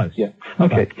 21, that's close. Yeah.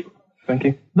 Okay. Thank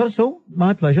you. Not at all.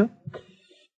 My pleasure.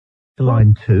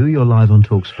 Line 2, you're live on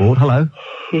Talk Sport. Hello.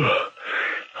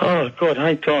 Oh, God.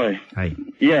 Hi, Tommy. Hey.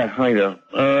 Yeah, hi there.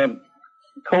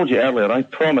 Called you earlier. I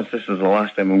promise this is the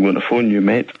last time I'm going to phone you,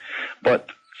 mate. But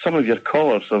some of your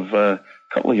callers a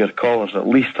couple of your callers at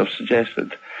least have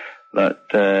suggested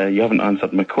that you haven't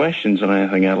answered my questions or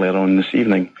anything earlier on this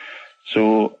evening.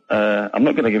 So I'm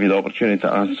not going to give you the opportunity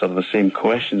to answer the same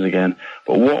questions again.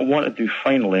 But what I want to do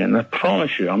finally, and I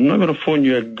promise you, I'm not going to phone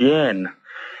you again.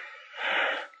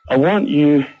 I want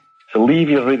you to leave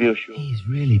your radio show. He's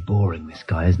really boring, this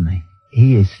guy, isn't he?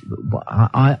 He is.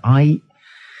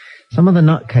 Some of the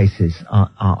nutcases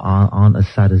aren't as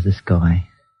sad as this guy.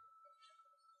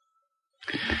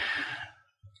 You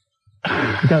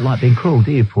don't like being cruel,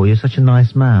 do you, Paul? You're such a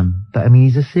nice man. But, I mean,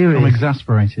 he's a serious... I'm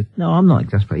exasperated. No, I'm not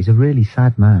exasperated. He's a really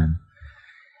sad man.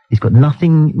 He's got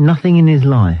nothing in his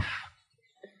life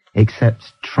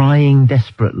except trying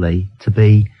desperately to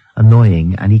be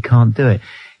annoying, and he can't do it.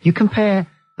 You compare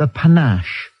the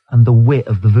panache and the wit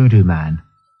of the voodoo man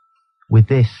with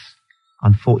this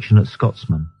unfortunate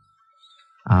Scotsman.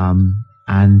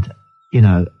 And, you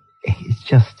know,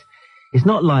 it's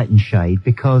not light and shade,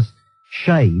 because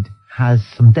shade has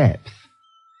some depth.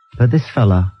 But this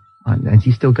fella, is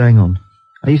he still going on?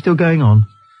 Are you still going on?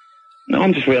 No,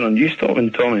 I'm just waiting on you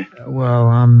stopping, Tommy. Well,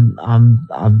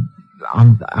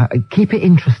 keep it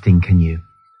interesting, can you?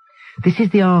 This is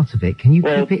the art of it. Can you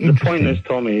keep it interesting? The point is,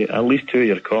 Tommy, at least 2 of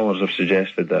your callers have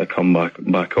suggested that I come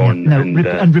back on. No,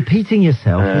 and repeating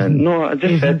yourself no, I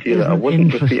just said to you that I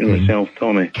wasn't repeating myself,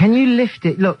 Tommy. Can you lift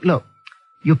it? Look,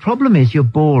 your problem is you're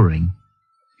boring.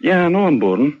 Yeah, I know I'm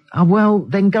boring. Well,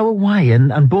 then go away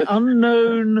and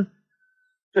unknown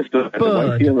Just don't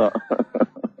bird. hear that.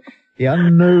 The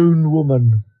unknown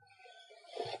woman.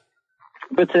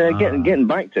 But getting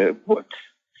back to it,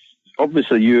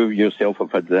 obviously you yourself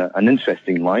have had an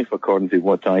interesting life, according to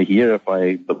what I hear. If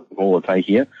I believe all that I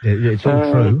hear, it's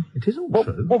all true. It is all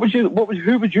true.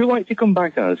 Who would you like to come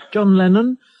back as? John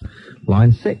Lennon,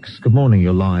 line 6. Good morning.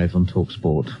 You're live on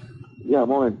TalkSport. Yeah,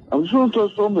 morning. I was going to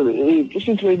tell somebody,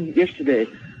 listening to him yesterday,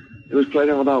 he was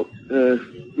playing on about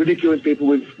ridiculing people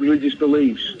with religious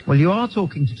beliefs. Well, you are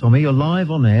talking to Tommy. You're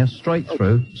live on air, straight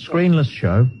through, screenless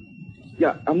show.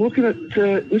 Yeah, I'm looking at,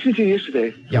 listening to you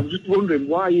yesterday, I'm just wondering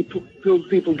why you pulled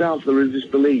people down for their religious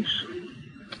beliefs.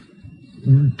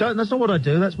 That's not what I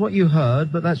do. That's what you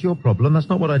heard, but that's your problem. That's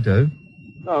not what I do.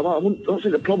 No, I don't see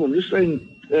the problem. I'm just saying,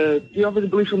 do you have any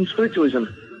beliefs on spiritualism?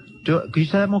 Could you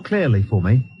say that more clearly for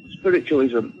me?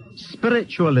 Spiritualism.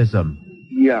 Spiritualism.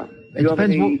 Yeah. It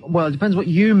depends what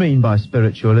you mean by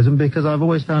spiritualism, because I've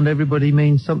always found everybody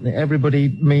means something.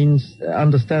 Everybody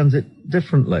understands it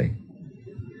differently.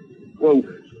 Well,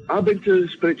 I've been to the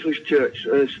Spiritualist Church,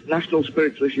 National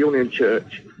Spiritualist Union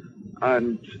Church,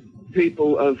 and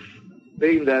people have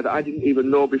been there that I didn't even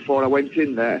know before I went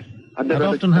in there. That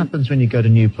often happens when you go to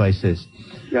new places.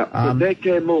 Yeah, but they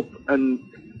came up and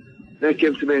they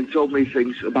came to me and told me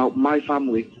things about my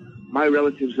family, my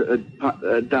relatives that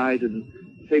had died, and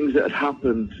things that had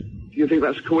happened. Do you think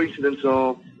that's coincidence,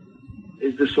 or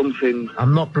is there something?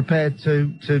 I'm not prepared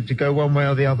to go one way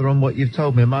or the other on what you've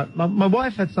told me. My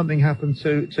wife had something happen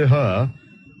to her,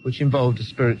 which involved a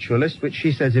spiritualist, which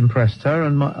she says impressed her,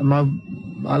 and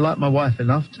I like my wife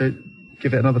enough to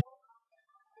give it another.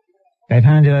 They've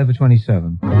handed over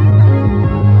 27.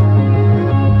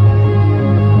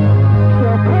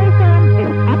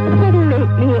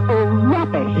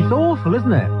 It's awful,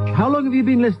 isn't it? How long have you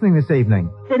been listening this evening?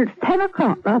 Since 10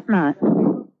 o'clock last night.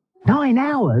 9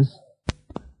 hours?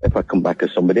 If I come back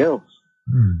as somebody else.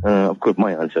 Of course,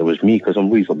 my answer was me, because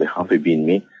I'm reasonably happy being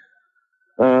me.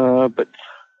 But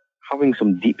having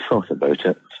some deep thought about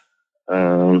it,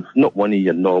 not one of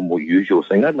your normal, usual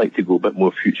thing. I'd like to go a bit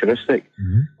more futuristic,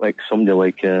 like somebody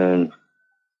like that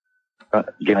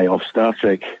guy off Star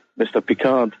Trek, Mr.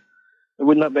 Picard.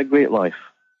 Wouldn't that be a great life?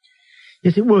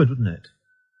 Yes, it would, wouldn't it?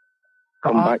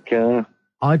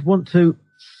 I'd want to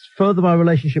further my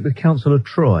relationship with Councillor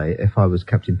Troy if I was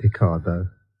Captain Picard, though.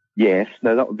 Yes,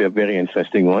 now that would be a very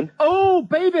interesting one. Oh,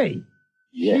 baby!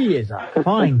 Yes. She is a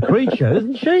fine creature,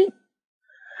 isn't she?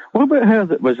 What about her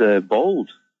that was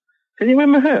bald? Can you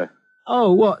remember her?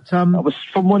 Oh, what? That was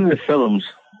from one of the films.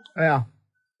 Yeah.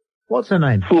 What's her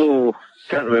name? Oh,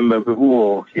 can't remember,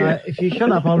 but yeah. If you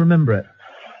shut up, I'll remember it.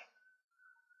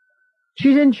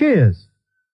 She's in Cheers.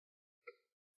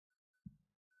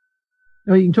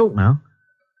 Oh, you can talk now.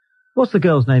 What's the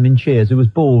girl's name in Cheers who was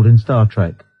bald in Star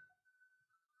Trek?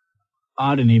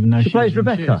 I didn't even know she plays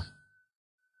Rebecca.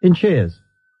 In Cheers.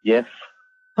 Yes.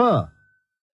 Her.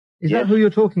 Is that who you're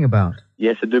talking about?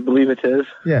 Yes, I do believe it is.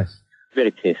 Yes.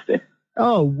 Very tasty.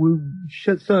 Oh,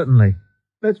 certainly.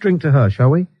 Let's drink to her,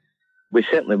 shall we? We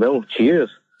certainly will.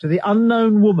 Cheers. To the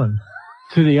unknown woman.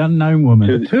 To the unknown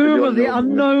woman. The tomb of the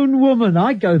unknown woman.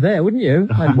 I'd go there, wouldn't you?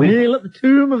 I'd kneel at the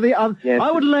tomb of the yes.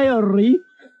 I would lay a wreath.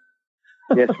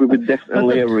 Yes, we would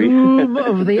definitely lay a wreath. Tomb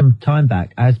of the time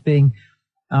back as being,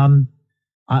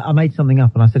 I made something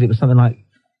up and I said it was something like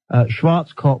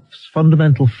Schavcocks'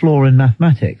 fundamental flaw in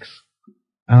mathematics,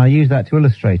 and I used that to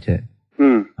illustrate it.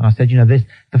 And I said,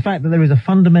 the fact that there is a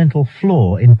fundamental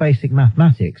flaw in basic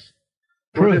mathematics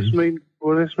proves.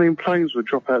 Will this mean planes would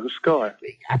drop out of the sky?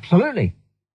 Absolutely.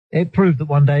 It proved that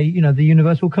one day, the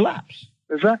universe will collapse.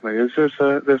 Exactly.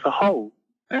 There's a hole.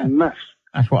 Yeah. Mass.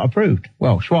 That's what I proved.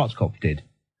 Well, Schavcocks did.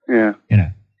 Yeah.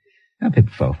 And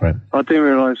people fell for it. I didn't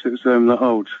realise it was that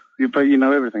old. But you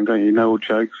know everything, don't you? You know all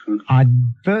jokes. I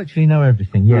virtually know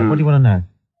everything, yeah. What do you want to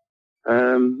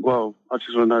know? Well, I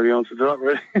just want to know the answer to that,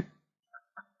 really.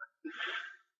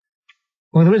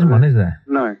 Well, there isn't one, is there?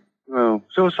 No. Well,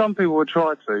 so some people would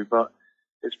try to, but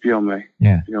it's beyond me.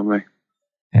 Yeah. Beyond me.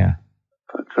 Yeah.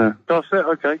 But that's it.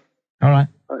 Okay. All right.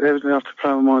 Everything I have to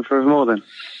play on mine forevermore then.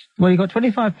 Well, you got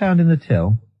 £25 in the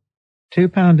till,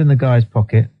 £2 in the guy's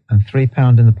pocket, and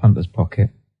 £3 in the punter's pocket.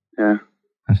 Yeah.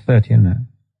 That's 30, isn't it?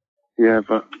 Yeah,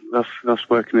 but that's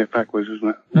working it backwards, isn't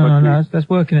it? No, that's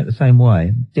working it the same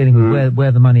way, dealing with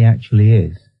where the money actually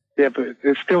is. Yeah, but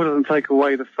it still doesn't take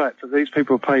away the fact that these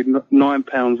people are paid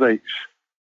 £9 each,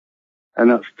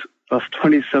 and that's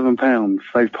 £27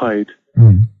 they've paid,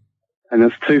 and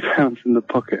there's £2 in the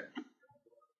pocket.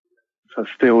 So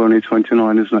that's still only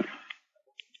 29, isn't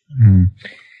it?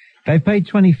 They've paid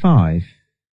 25.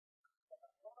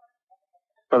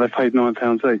 But they paid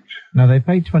 £9 each. No, they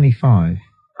paid 25.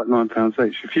 At £9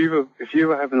 each. If you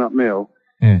were having that meal,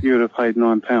 Yes. you would have paid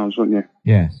 £9, wouldn't you?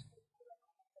 Yes.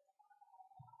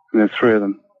 And there's 3 of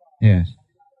them. Yes.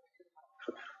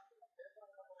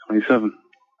 27.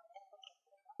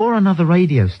 Or another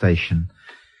radio station.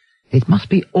 It must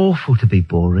be awful to be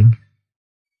boring.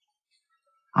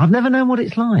 I've never known what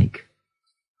it's like.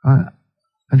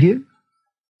 Have you?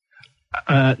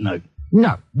 No.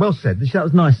 No. Well said. That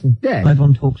was nice and dead. Live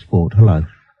on Talk Sport. Hello.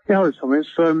 Yeah, hello, Tommy.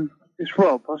 It's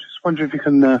Rob. I was just wondering if you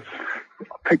can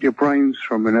pick your brains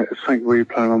for a minute. It's something really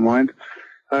playing on my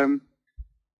mind.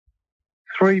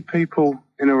 3 people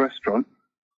in a restaurant.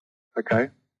 Okay.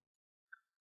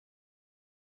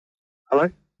 Hello?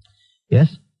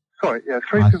 Yes? Sorry, yeah,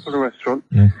 3 people in a restaurant.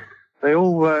 Yeah. They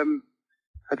all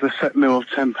had a set meal of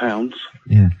 £10.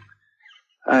 Yeah.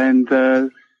 And the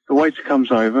waiter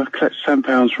comes over, collects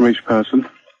 £10 from each person.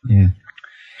 Yeah.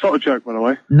 It's not a joke, by the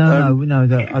way. No.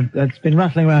 It's been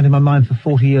rattling around in my mind for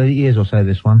 40 years or so,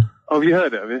 this one. Oh, have you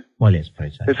heard it, have you? Well, yes,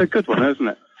 pretty so. It's a good one, isn't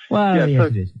it? Well, yeah,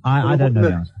 yes, it is. I don't know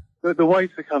the answer. The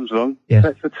waiter comes along, Yes.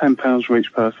 collects the £10 from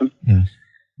each person, Yes.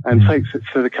 and takes it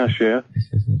to the cashier.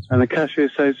 And the cashier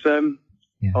says,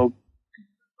 "Oh,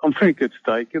 I'm feeling good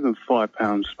today. Give them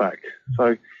 £5 back."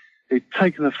 So he'd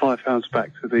taken the £5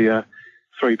 back to the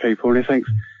 3 people, and he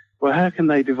thinks, well, how can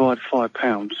they divide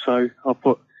 £5? So I'll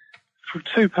put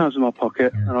 £2 in my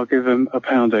pocket, and I'll give them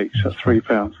 £1 each. That's £3.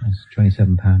 That's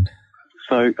 £27.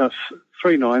 So that's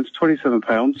 3 nines, £27.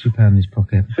 £2 in his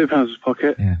pocket. £2 in his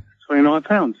pocket. Yeah.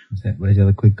 £29. That's it. Where's the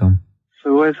other quid gone?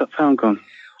 So where's that £1 gone?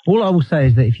 All I will say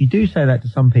is that if you do say that to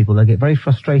some people, they'll get very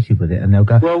frustrated with it, and they'll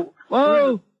go, well,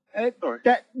 "Whoa!"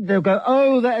 They'll go,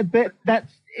 "Oh, that bit.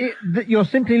 That's it. You're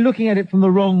simply looking at it from the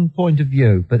wrong point of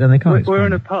view." But then they can't. We're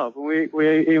in a pub, and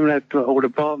we even had all the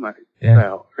barmaids Yeah.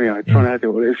 out, trying to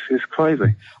do it. It's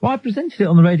crazy. Well, I presented it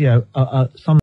on the radio some